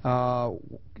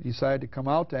 decided to come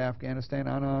out to Afghanistan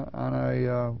on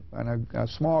a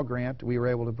small grant we were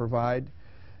able to provide,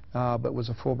 but was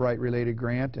a Fulbright-related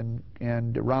grant.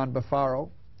 And Ron Bafaro,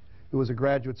 who was a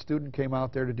graduate student, came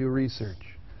out there to do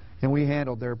research, and we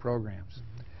handled their programs.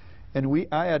 And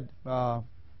I had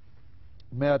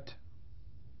met,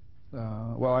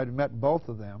 well, I'd met both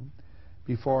of them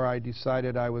before I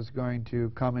decided I was going to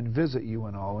come and visit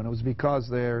UNO, and it was because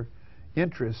their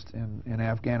interest in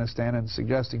Afghanistan and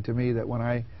suggesting to me that when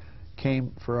I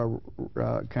came for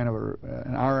a kind of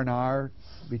an R&R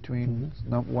between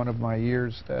one of my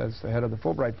years as the head of the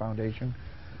Fulbright Foundation,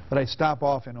 that I stop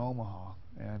off in Omaha.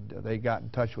 And they got in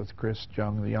touch with Criss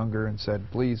Jung the Younger and said,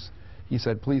 please, he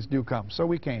said, please do come. So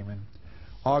we came in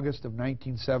August of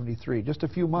 1973, just a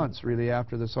few months really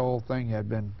after this whole thing had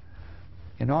been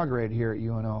inaugurated here at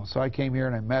UNO. So I came here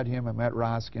and I met him, I met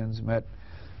Roskins, met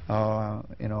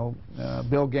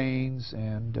Bill Gaines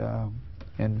and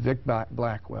Vic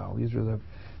Blackwell. These were the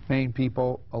main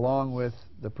people, along with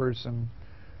the person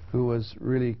who was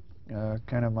really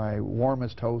kind of my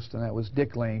warmest host, and that was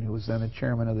Dick Lane, who was then the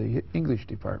chairman of the English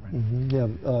department. Yeah,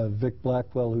 Vic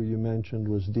Blackwell, who you mentioned,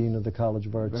 was dean of the College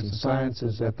of Arts and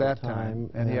Sciences at that time,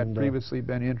 and he had previously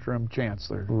been interim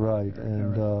chancellor. Right,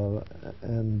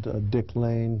 and Dick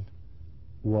Lane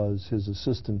was his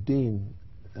assistant dean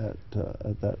at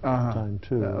that time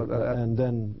too, and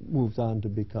then moved on to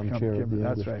become chair of the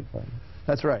English department.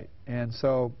 That's right. And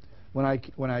so when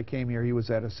I came here, he was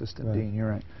that assistant dean. You're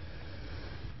right.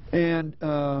 And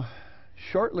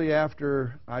shortly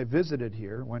after I visited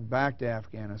here, went back to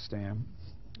Afghanistan,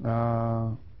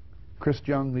 Criss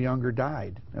Jung the Younger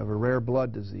died of a rare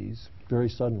blood disease. Very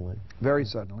suddenly. Very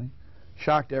suddenly.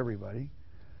 Shocked everybody.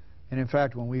 And in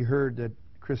fact, when we heard that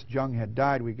Criss Jung had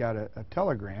died, we got a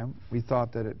telegram. We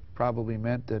thought that it probably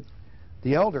meant that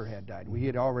the elder had died. He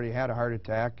had already had a heart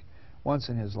attack once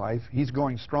in his life. He's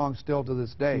going strong still to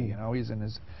this day. You know, he's in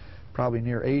his probably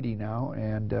near 80 now,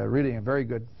 and really in very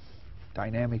good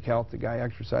dynamic health. The guy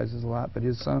exercises a lot, but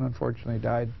his son unfortunately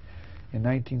died in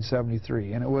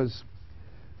 1973. And it was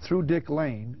through Dick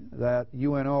Lane that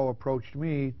UNO approached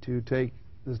me to take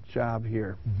this job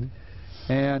here.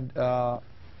 And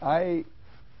I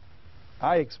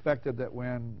expected that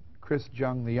when Criss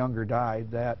Jung the Younger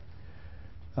died, that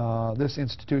this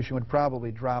institution would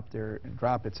probably drop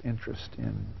its interest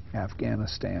in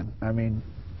Afghanistan. I mean,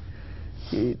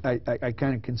 I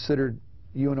kind of considered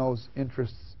UNO's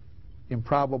interests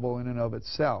improbable in and of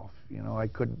itself. You know, I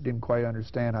didn't quite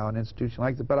understand how an institution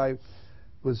like that, but I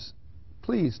was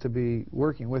pleased to be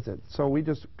working with it. So we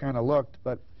just kind of looked,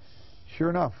 but sure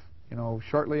enough, you know,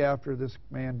 shortly after this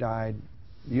man died,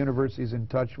 the university's in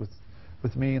touch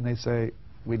with me, and they say,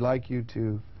 we'd like you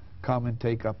to come and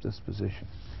take up this position.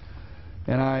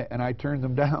 And I turned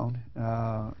them down.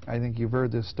 I think you've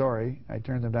heard this story. I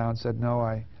turned them down and said, no,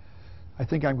 I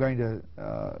think I'm going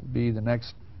to be the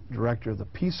next director of the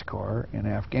Peace Corps in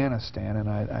Afghanistan, and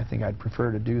I think I'd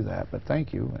prefer to do that, but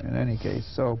thank you in any case.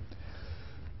 So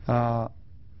a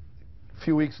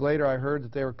few weeks later, I heard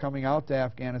that they were coming out to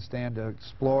Afghanistan to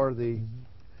explore the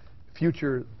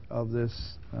future of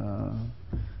this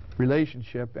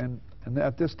relationship, and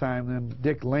at this time then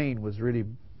Dick Lane was really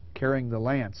carrying the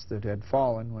lance that had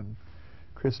fallen when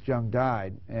Criss Jung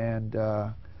died, and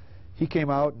he came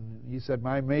out and he said,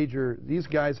 these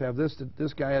guys have this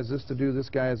guy has this to do, this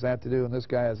guy has that to do, and this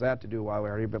guy has that to do while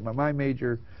we're here, but my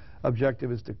major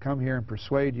objective is to come here and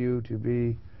persuade you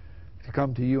to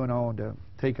come to UNO and to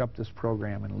take up this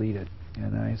program and lead it.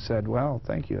 And I said, well,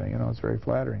 thank you, it's very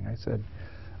flattering. I said,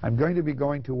 I'm going to be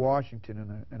going to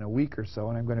Washington in a week or so,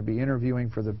 and I'm going to be interviewing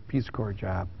for the Peace Corps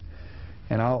job.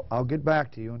 And I'll get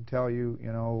back to you and tell you,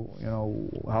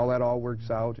 how that all works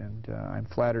out, and I'm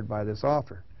flattered by this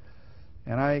offer.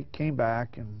 And I came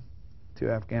back to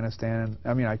Afghanistan.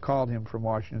 I called him from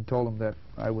Washington and told him that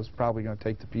I was probably going to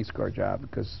take the Peace Corps job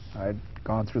because I'd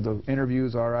gone through the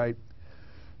interviews all right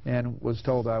and was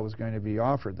told I was going to be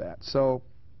offered that. So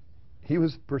he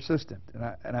was persistent,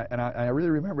 and I really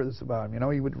remember this about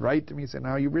him. He would write to me and say,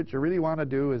 now, Rich, you really want to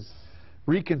do is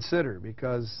reconsider,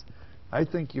 because I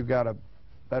think you got a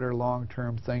better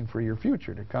long-term thing for your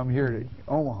future to come here to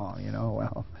Omaha.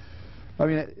 Well,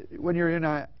 when you're in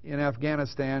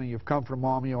Afghanistan and you've come from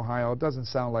Maumee, Ohio, it doesn't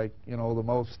sound like the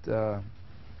most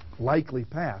likely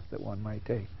path that one might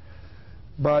take.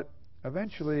 But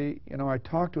eventually, I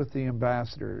talked with the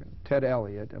ambassador, Ted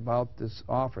Elliott, about this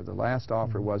offer. The last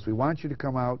offer was, we want you to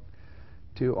come out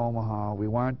to Omaha. We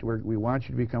want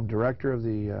you to become director of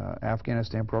the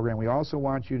Afghanistan program. We also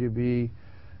want you to be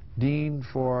dean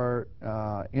for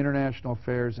international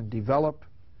affairs and develop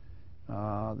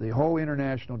the whole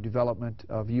international development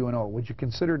of UNO. Would you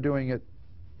consider doing it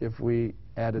if we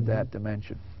added that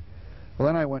dimension? Well,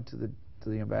 then I went to the to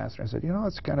the ambassador. I said, you know,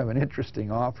 it's kind of an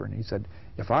interesting offer. And he said,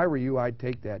 if I were you, I'd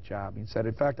take that job. He said,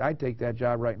 in fact, I'd take that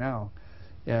job right now,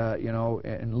 you know,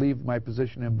 and leave my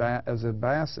position as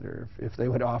ambassador if they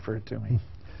would offer it to me.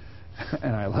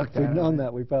 And I looked at him. If we'd known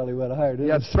that, we probably would have hired him.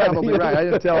 Yeah, that's probably right. I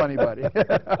didn't tell anybody.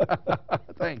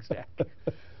 Thanks, Jack.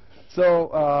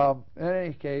 So, in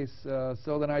any case,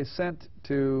 so then I sent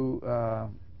to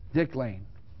Dick Lane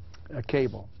a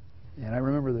cable. And I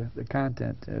remember the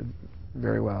content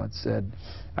very well. It said,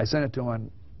 I sent it to him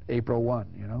on April 1,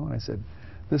 you know, and I said,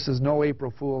 this is no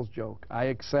April Fool's joke. I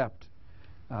accept.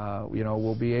 You know,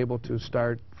 we'll be able to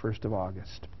start 1st of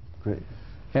August. Great.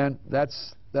 And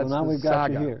that's well, now we've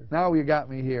got you here. Now you got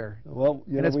me here. Well,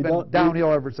 you and know, it's been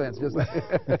downhill ever since. Just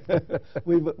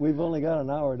we've only got an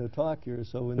hour to talk here,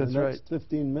 so in that's the next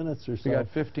 15 minutes or so. We got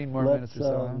 15 more minutes or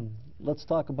so. Let's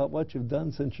talk about what you've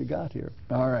done since you got here.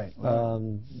 All right.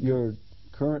 You're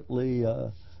currently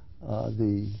the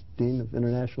Dean of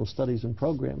International Studies and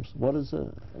Programs. What does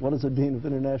a Dean of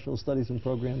International Studies and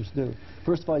Programs do?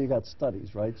 First of all, you got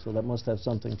studies, right? So that must have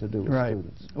something to do with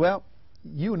students. Well,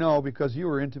 you know, because you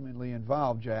were intimately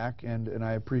involved, Jack, and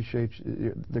I appreciate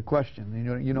the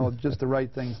question. You know just the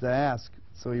right things to ask,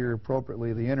 so you're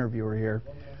appropriately the interviewer here.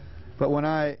 But when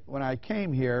I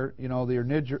came here, you know,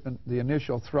 the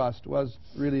initial thrust was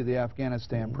really the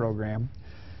Afghanistan program,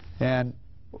 and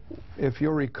if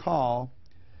you'll recall,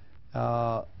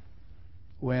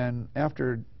 when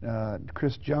after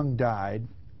Criss Jung died,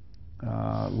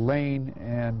 Lane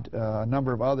and a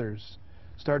number of others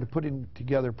started putting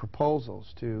together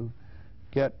proposals to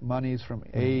get monies from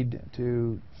aid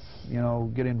to, you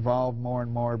know, get involved more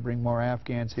and more, bring more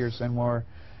Afghans here, send more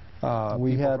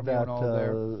we people had from that UNO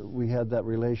there. We had that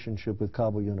relationship with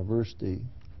Kabul University,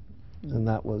 and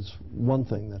that was one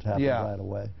thing that happened right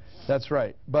away. That's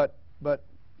right. But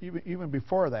even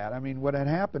before that, I mean, what had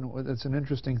happened, it's an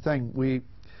interesting thing. We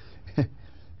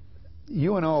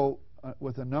UNO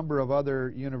with a number of other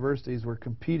universities was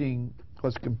competing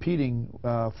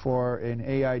for an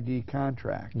AID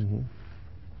contract.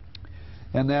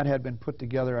 And that had been put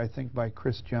together, I think, by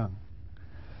Criss Jung.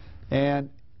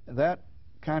 And that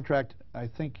contract, I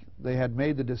think they had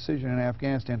made the decision in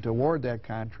Afghanistan to award that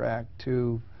contract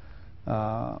to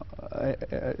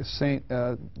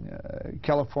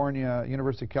California,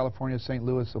 University of California, St.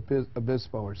 Louis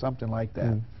Obispo or something like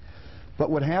that. But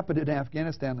what happened in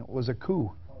Afghanistan was a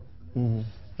coup.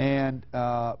 And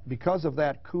because of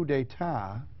that coup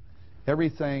d'etat,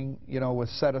 everything, you know, was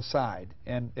set aside,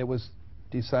 and it was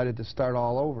decided to start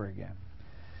all over again.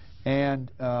 And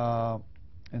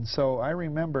so I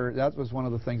remember that was one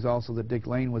of the things also that Dick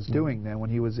Lane was doing then when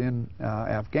he was in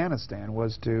Afghanistan,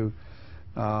 was to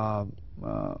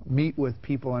meet with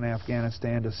people in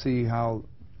Afghanistan to see how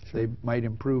they might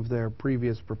improve their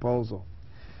previous proposal.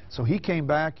 So he came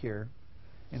back here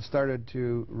and started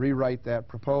to rewrite that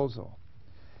proposal.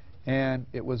 And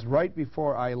it was right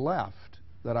before I left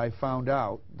that I found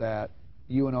out that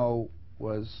UNO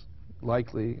was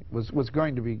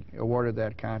going to be awarded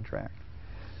that contract.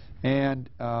 And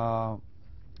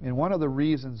one of the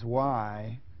reasons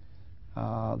why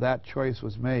that choice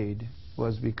was made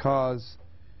was because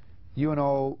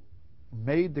UNO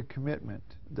made the commitment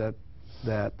that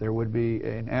there would be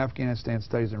an Afghanistan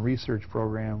Studies and Research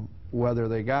program whether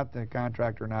they got the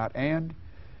contract or not, and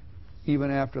even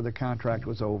after the contract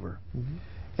was over.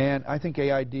 And I think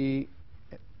AID,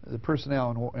 the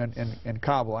personnel in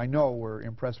Kabul, I know were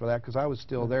impressed with that because I was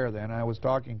still there then. I was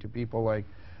talking to people like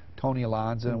Tony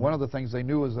Alonzo, and one of the things they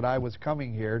knew was that I was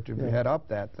coming here to head up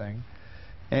that thing.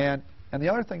 And the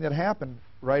other thing that happened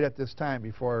right at this time,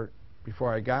 before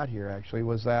I got here actually,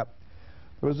 was that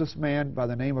there was this man by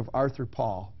the name of Arthur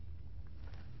Paul,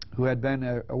 who had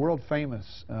been a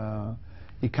world-famous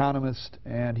economist,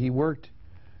 and he worked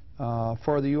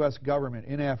for the U.S. government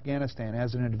in Afghanistan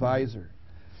as an advisor.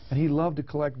 And he loved to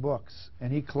collect books,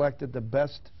 and he collected the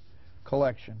best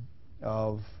collection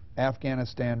of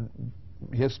Afghanistan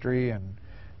history and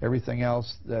everything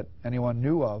else that anyone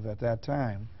knew of at that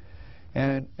time.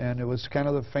 And it was kind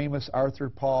of the famous Arthur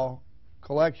Paul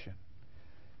collection.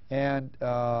 And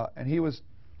he was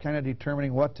kind of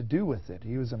determining what to do with it.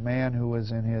 He was a man who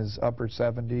was in his upper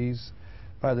 70s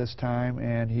by this time,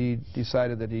 and he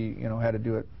decided that he, you know, had to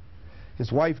do it.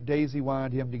 His wife Daisy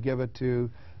wanted him to give it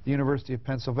to the University of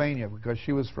Pennsylvania because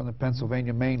she was from the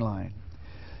Pennsylvania Main Line,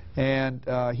 and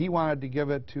he wanted to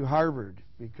give it to Harvard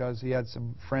because he had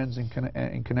some friends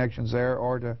and connections there,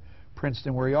 or to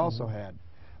Princeton, where he also had,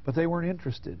 but they weren't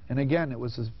interested. And again, it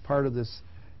was as part of this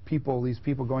these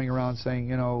people going around saying,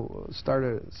 you know, start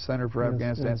a Center for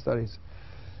Afghanistan Studies.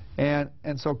 And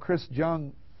so Criss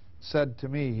Jung said to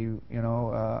me,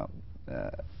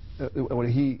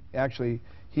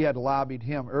 he had lobbied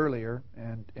him earlier,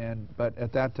 but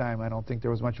at that time I don't think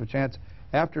there was much of a chance.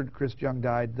 After Criss Jung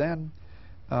died, then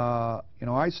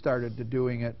I started to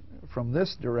doing it from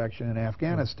this direction in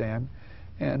Afghanistan,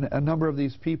 and a number of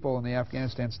these people in the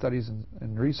Afghanistan Studies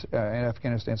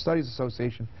Afghanistan Studies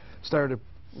Association started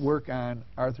to work on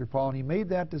Arthur Paul, and he made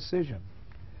that decision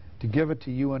to give it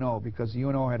to UNO because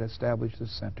UNO had established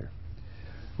this center,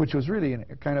 which was really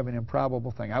kind of an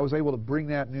improbable thing. I was able to bring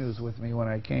that news with me when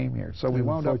I came here. So we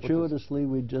wound up with fortuitously,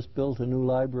 we just built a new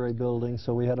library building,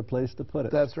 so we had a place to put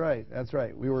it. That's right. That's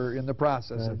right. We were in the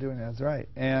process of doing that. That's right.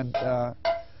 And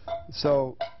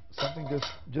so something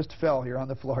just fell here on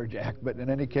the floor, Jack. But in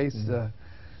any case,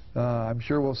 I'm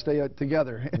sure we'll stay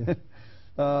together.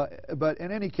 But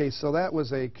in any case, so that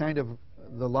was a kind of,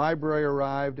 the library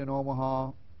arrived in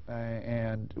Omaha,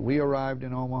 and we arrived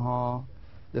in Omaha.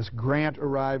 This grant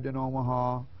arrived in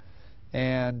Omaha,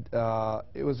 and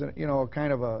it was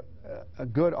kind of a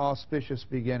good auspicious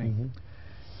beginning.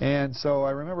 And so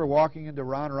I remember walking into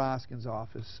Ron Roskin's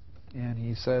office, and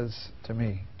he says to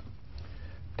me,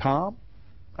 "Tom,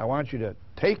 I want you to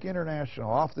take international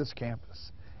off this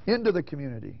campus into the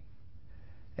community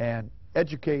and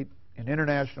educate and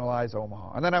internationalize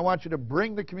Omaha. And then I want you to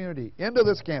bring the community into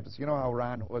this campus." You know how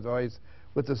Ron was always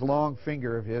with this long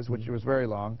finger of his, which was very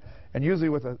long, and usually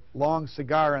with a long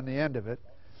cigar on the end of it,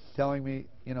 telling me,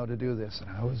 to do this. And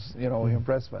I was,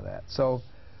 impressed by that. So,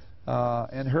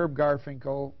 and Herb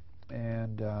Garfinkel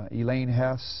and Elaine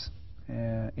Hess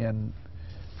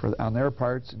on their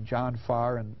parts, and John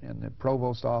Farr in the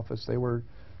provost office, they were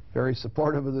very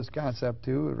supportive of this concept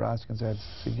too. Roskins had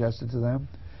suggested to them.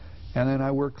 And then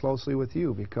I worked closely with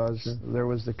you because there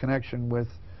was the connection with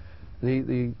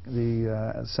the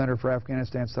Center for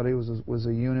Afghanistan Study was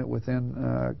a unit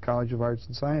within College of Arts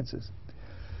and Sciences.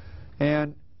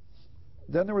 And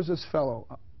then there was this fellow,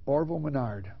 Orville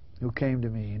Menard, who came to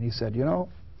me and he said, there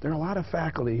are a lot of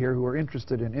faculty here who are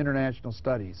interested in international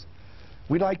studies.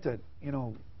 We'd like to,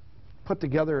 put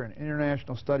together an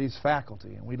international studies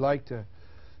faculty, and we'd like to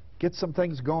get some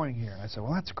things going here. And I said,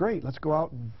 well, that's great. Let's go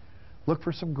out and look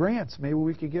for some grants. Maybe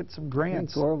we could get some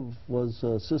grants. I think Orville was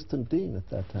assistant dean at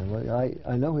that time.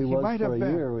 I know he was for a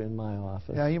year in my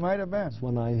office. Yeah, he might have been. That's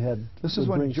when I had. This is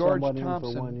when George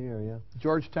Thompson. For 1 year, yeah.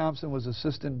 George Thompson was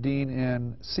assistant dean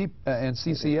in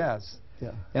CCS.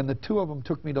 Yeah. And the two of them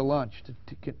took me to lunch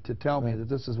to tell me that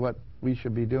this is what we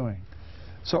should be doing.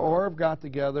 So Orv got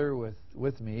together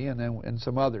with me and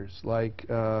some others like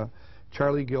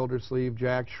Charlie Gildersleeve,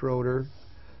 Jack Schroeder,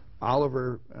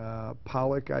 Oliver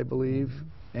Pollock, I believe,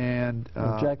 and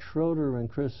Jack Schroeder and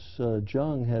Criss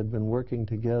Jung had been working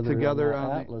together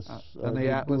on the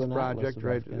Atlas project,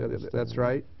 right? That's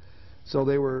right. So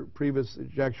they were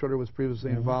Jack Schroeder was previously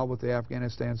involved with the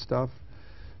Afghanistan stuff.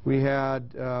 We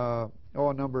had a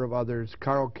number of others,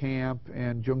 Carl Camp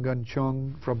and Jungun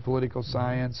Chung from political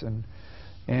science,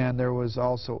 and there was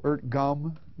also Ert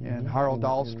Gum and Harold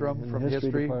Dahlstrom from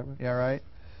history. Yeah, right.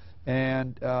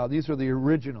 And these are the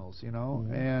originals,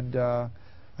 and I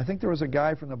think there was a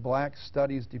guy from the Black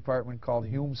Studies Department called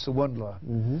Hume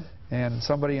Sawundla, and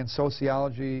somebody in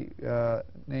sociology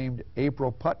named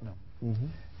April Putnam,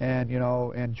 and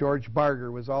and George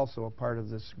Barger was also a part of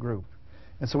this group.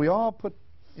 And so we all put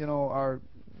our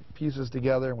pieces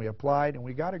together, and we applied, and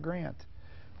we got a grant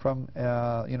from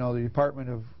the Department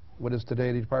of what is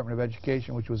today the Department of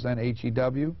Education, which was then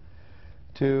HEW,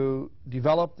 to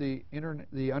develop the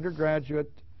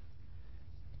undergraduate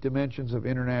dimensions of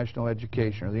international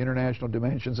education, or the international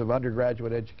dimensions of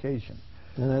undergraduate education.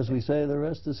 And as we say, the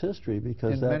rest is history,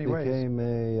 because that became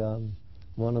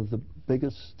one of the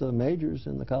biggest majors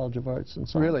in the College of Arts and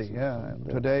Sciences. Really, yeah.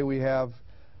 Today we have,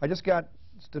 I just got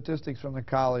statistics from the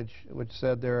college which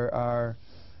said there are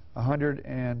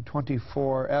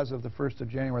 124, as of the 1st of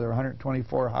January, there are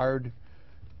 124 hard,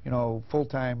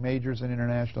 full-time majors in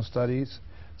international studies.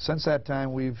 Since that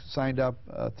time, we've signed up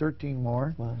 13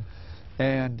 more. Wow.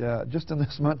 And just in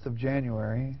this month of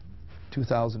January,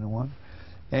 2001,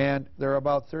 and there are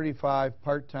about 35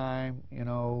 part-time,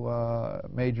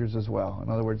 majors as well.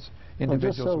 In other words,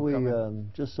 individuals who come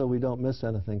in. Just so we don't miss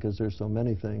anything, because there's so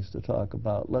many things to talk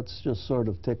about, let's just sort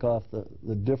of tick off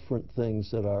the different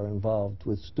things that are involved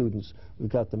with students. We've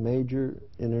got the major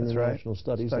in international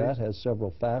studies. That has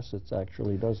several facets,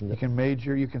 actually, doesn't it? You can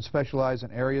major, you can specialize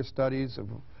in area studies of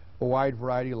a wide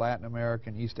variety, Latin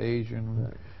American, East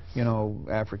Asian,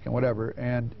 African, whatever.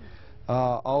 And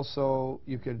also,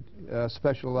 you could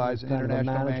specialize in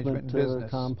international management and business,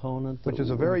 component, which is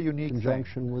a very unique thing.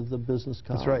 Conjunction with the business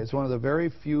college. That's right. It's one of the very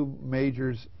few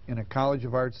majors in a College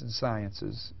of Arts and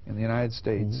Sciences in the United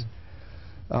States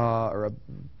or a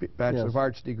Bachelor of Yes.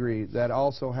 Arts degree that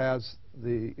also has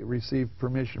received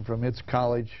permission from its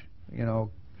college,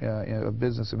 of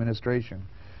business administration,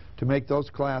 to make those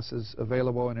classes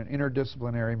available in an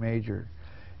interdisciplinary major.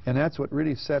 And that's what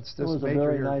really sets this major. It was a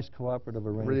very nice cooperative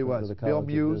arrangement really was. with the Bill College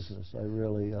Muse, of Business. I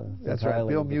really that's think right.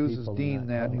 highly Bill of the Muse is people in dean that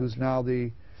then, college. who's now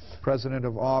the president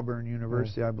of Auburn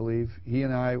University, I believe. He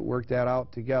and I worked that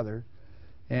out together,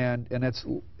 and it's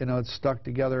it's stuck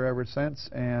together ever since.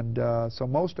 And so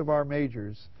most of our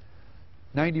majors,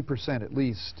 90% at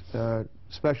least,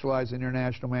 specialize in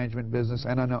international management business,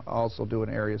 and also doing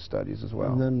area studies as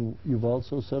well. And then you've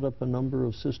also set up a number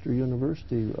of sister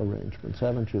university arrangements,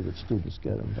 haven't you, that students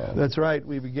get involved? That's right.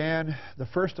 We began, the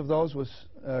first of those was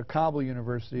Kabul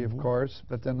University, of course,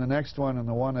 but then the next one, and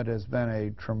the one that has been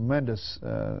a tremendous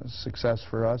success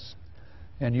for us,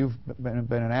 and you've been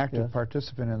an active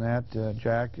participant in that,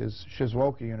 Jack, is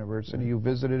Shizuoka University. You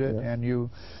visited it, and you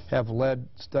have led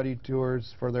study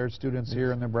tours for their students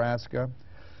here in Nebraska.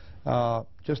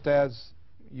 Just as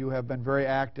you have been very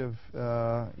active,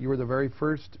 you were the very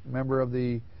first member of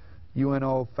the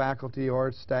UNO faculty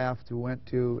or staff who went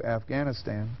to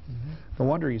Afghanistan. No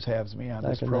wonder he has me on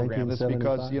this program. It's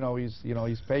because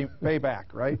he's payback,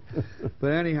 right?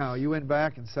 But anyhow, you went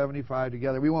back in '75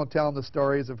 together. We won't tell him the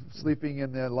stories of sleeping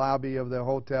in the lobby of the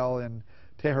hotel in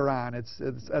Tehran.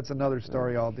 That's another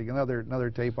story altogether, another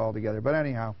tape altogether. But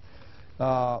anyhow,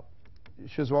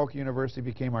 Shizuoka University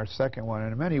became our second one,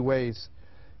 and in many ways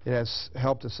it has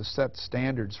helped us to set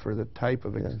standards for the type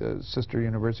of sister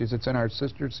universities. It's in our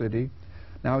sister city.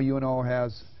 Now UNO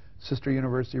has sister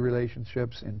university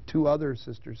relationships in 2 other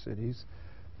sister cities,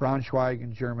 Braunschweig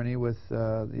in Germany with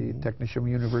the Technische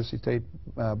Universität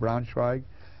Braunschweig,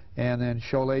 and then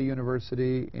Cholet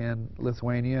University in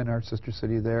Lithuania, in our sister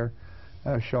city there,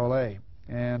 Cholet.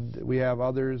 And we have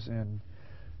others in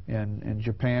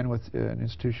Japan with an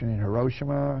institution in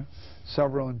Hiroshima,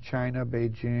 several in China,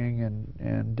 Beijing,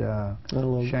 and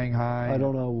Shanghai. I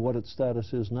don't know what its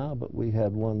status is now, but we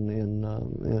had one in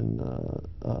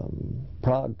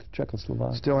Prague,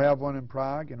 Czechoslovakia. Still have one in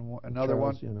Prague, and another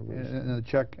one in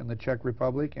the Czech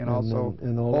Republic, and also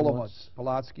in Olomouc,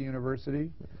 Pulaski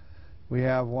University. We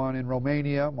have one in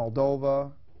Romania,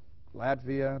 Moldova,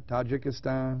 Latvia,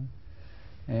 Tajikistan.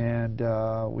 And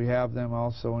we have them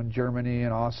also in Germany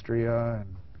and Austria,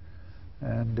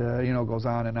 and goes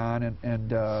on,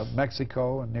 and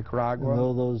Mexico and Nicaragua.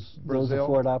 And those Brazil.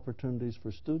 afford opportunities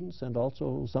for students and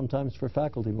also sometimes for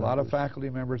faculty members. A lot of faculty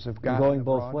members have gone going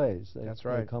abroad. both ways. That's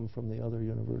right. They come from the other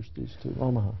universities to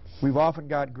Omaha. We've often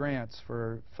got grants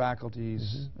for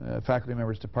faculties, faculty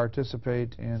members to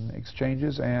participate in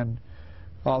exchanges, and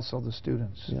also the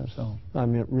students. Yes. So. I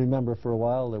mean, remember for a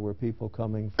while there were people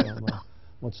coming from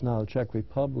what's now the Czech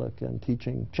Republic and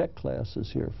teaching Czech classes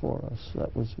here for us.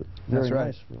 That was very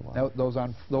nice for a while.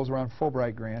 Those were on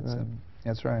Fulbright grants, Right. and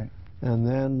that's right. And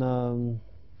then,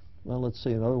 well, let's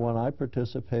see, another one I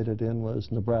participated in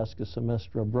was Nebraska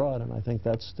Semester Abroad, and I think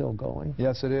that's still going.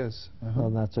 Yes, it is.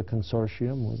 And that's a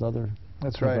consortium with other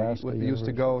That's right. Nebraska We used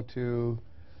to go to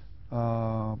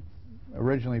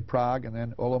originally Prague, and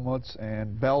then Olomouc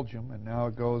and Belgium, and now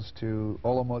it goes to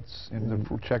Olomouc in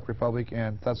the Czech Republic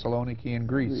and Thessaloniki in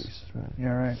Greece. Right.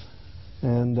 Yeah, right.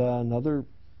 And another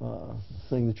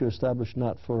thing that you established,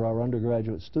 not for our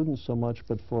undergraduate students so much,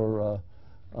 but for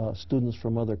students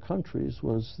from other countries,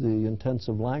 was the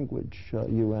intensive language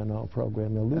UNO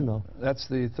program, ILUNO. That's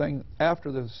the thing.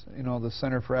 After this, the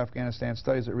Center for Afghanistan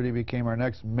Studies, it really became our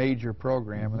next major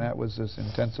program, and that was this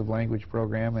intensive language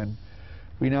program. And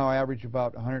we now average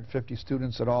about 150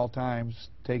 students at all times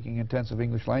taking intensive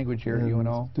English language here at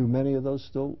UNO. Do many of those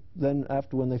still, then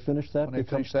after when they finish that, when they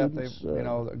become finish that, students?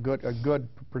 a good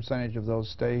percentage of those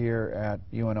stay here at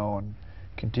UNO and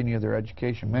continue their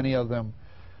education. Many of them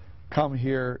come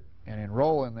here and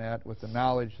enroll in that with the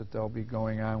knowledge that they'll be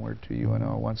going onward to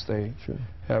UNO once they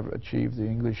have achieved the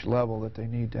English level that they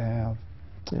need to have.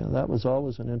 Yeah, that was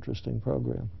always an interesting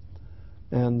program.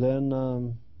 And then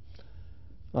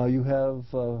you have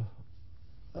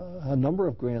a number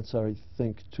of grants, I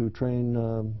think, to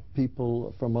train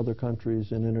people from other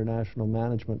countries in international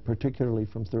management, particularly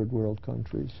from third world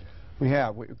countries. We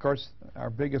have. Of course, our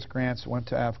biggest grants went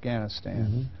to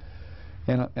Afghanistan.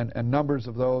 And numbers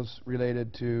of those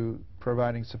related to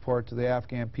providing support to the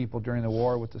Afghan people during the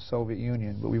war with the Soviet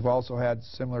Union. But we've also had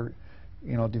similar,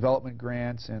 development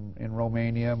grants in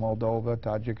Romania, Moldova,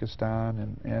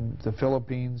 Tajikistan, and the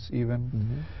Philippines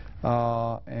even.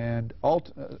 And all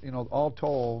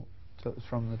told,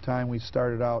 from the time we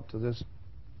started out to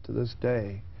this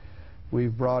day,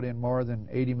 we've brought in more than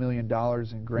 $80 million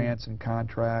in grants and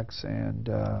contracts and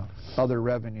other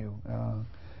revenue.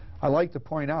 I like to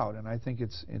point out, and I think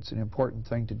it's an important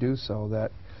thing to do so,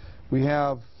 that we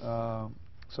have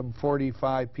some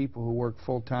 45 people who work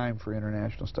full-time for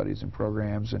international studies and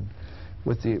programs, and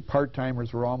with the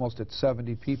part-timers we're almost at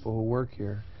 70 people who work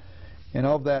here. And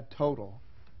of that total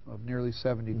of nearly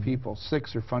 70 people,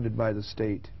 6 are funded by the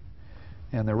state.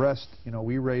 And the rest, you know,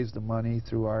 we raise the money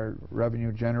through our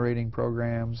revenue-generating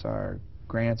programs, our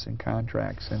grants and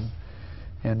contracts,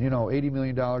 and you know, $80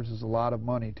 million is a lot of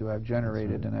money to have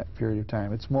generated in that period of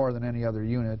time. It's more than any other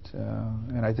unit,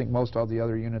 and I think most all the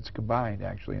other units combined,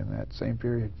 actually, in that same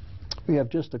period. We have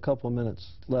just a couple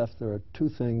minutes left. There are 2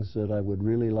 things that I would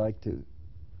really like to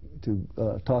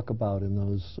talk about in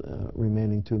those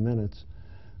remaining 2 minutes.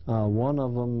 One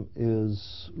of them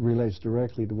relates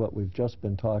directly to what we've just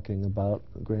been talking about,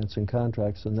 grants and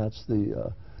contracts, and that's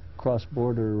the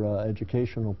cross-border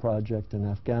educational project in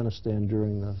Afghanistan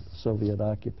during the Soviet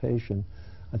occupation.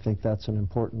 I think that's an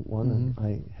important one, and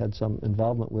I had some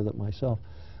involvement with it myself.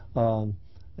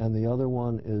 And the other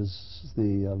one is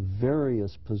the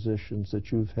various positions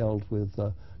that you've held with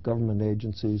government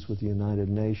agencies, with the United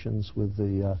Nations, with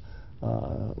the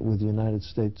United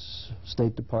States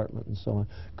State Department and so on.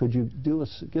 Could you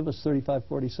give us 35,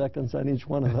 40 seconds on each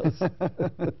one of those?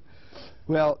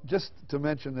 Well, just to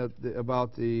mention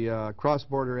about the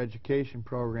cross-border education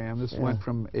program, this went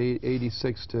from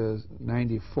 86 to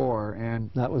 94,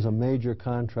 and that was a major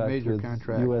contract with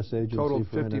U.S. Agency total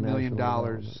for $50 million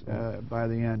by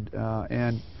the end,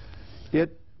 and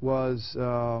it was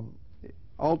by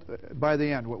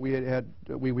the end what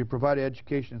we provided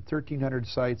education in 1,300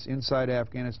 sites inside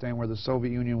Afghanistan where the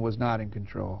Soviet Union was not in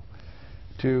control,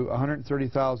 to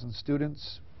 130,000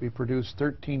 students. We produced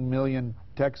 13 million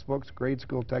textbooks, grade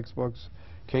school textbooks,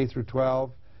 K through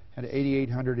 12, and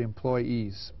 8,800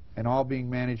 employees, and all being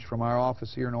managed from our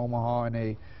office here in Omaha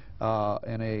in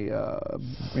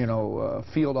a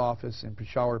field office in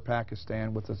Peshawar,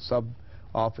 Pakistan, with a sub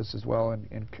office as well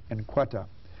in Quetta.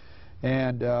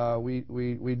 And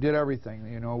we did everything.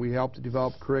 You know, we helped to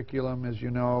develop curriculum, as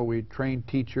you know. We trained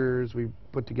teachers. We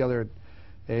put together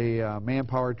a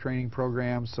manpower training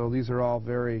program. So these are all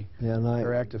very,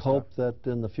 very active I hope that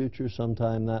in the future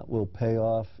sometime that will pay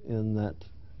off in that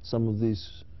some of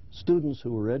these students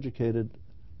who were educated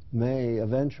may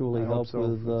eventually help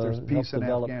develop peace in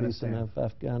Afghanistan.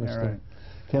 Yeah, right.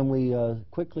 Can we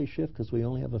quickly shift, because we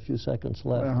only have a few seconds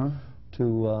left,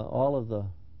 to all of the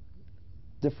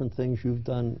different things you've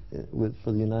done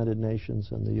for the United Nations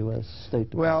and the U.S.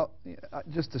 State Department? Well,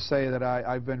 just to say that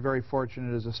I've been very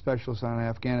fortunate as a specialist on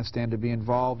Afghanistan to be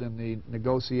involved in the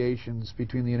negotiations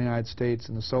between the United States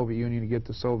and the Soviet Union to get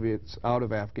the Soviets out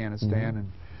of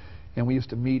Afghanistan, and we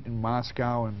used to meet in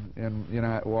Moscow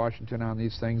and Washington on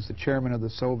these things. The chairman of the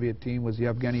Soviet team was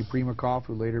Yevgeny Primakov,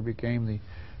 who later became the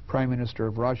Prime Minister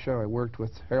of Russia. I worked with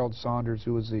Harold Saunders,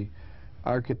 who was the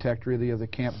architect really of the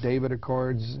Camp David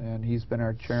Accords, and he's been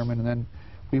our chairman. And then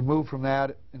we moved from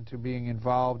that into being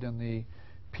involved in the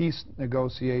peace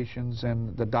negotiations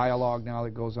and the dialogue now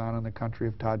that goes on in the country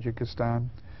of Tajikistan.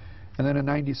 And then in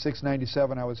 96,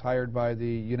 97, I was hired by the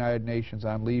United Nations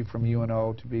on leave from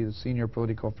UNO to be the senior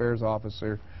political affairs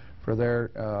officer for their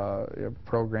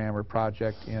program or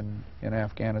project in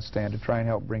Afghanistan to try and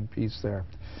help bring peace there.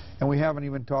 And we haven't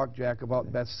even talked, Jack,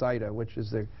 about Bethsaida, which is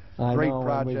the great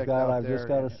project out I've there. just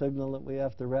got a signal that we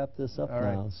have to wrap this up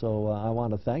now. Right. So I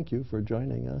want to thank you for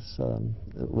joining us.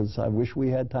 I wish we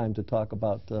had time to talk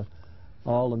about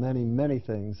all the many, many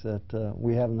things that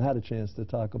we haven't had a chance to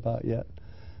talk about yet.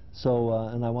 So,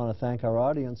 and I want to thank our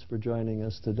audience for joining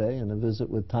us today in a visit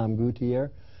with Tom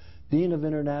Gouttierre, Dean of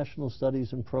International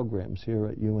Studies and Programs here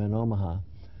at UN Omaha.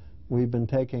 We've been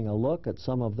taking a look at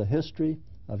some of the history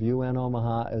of UN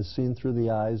Omaha as seen through the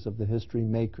eyes of the history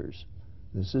makers.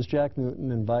 This is Jack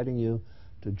Newton inviting you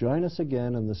to join us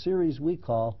again in the series we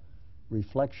call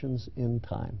Reflections in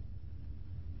Time.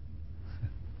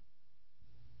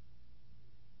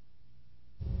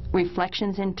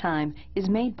 Reflections in Time is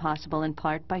made possible in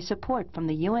part by support from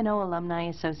the UNO Alumni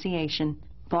Association,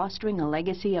 fostering a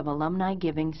legacy of alumni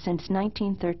giving since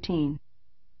 1913.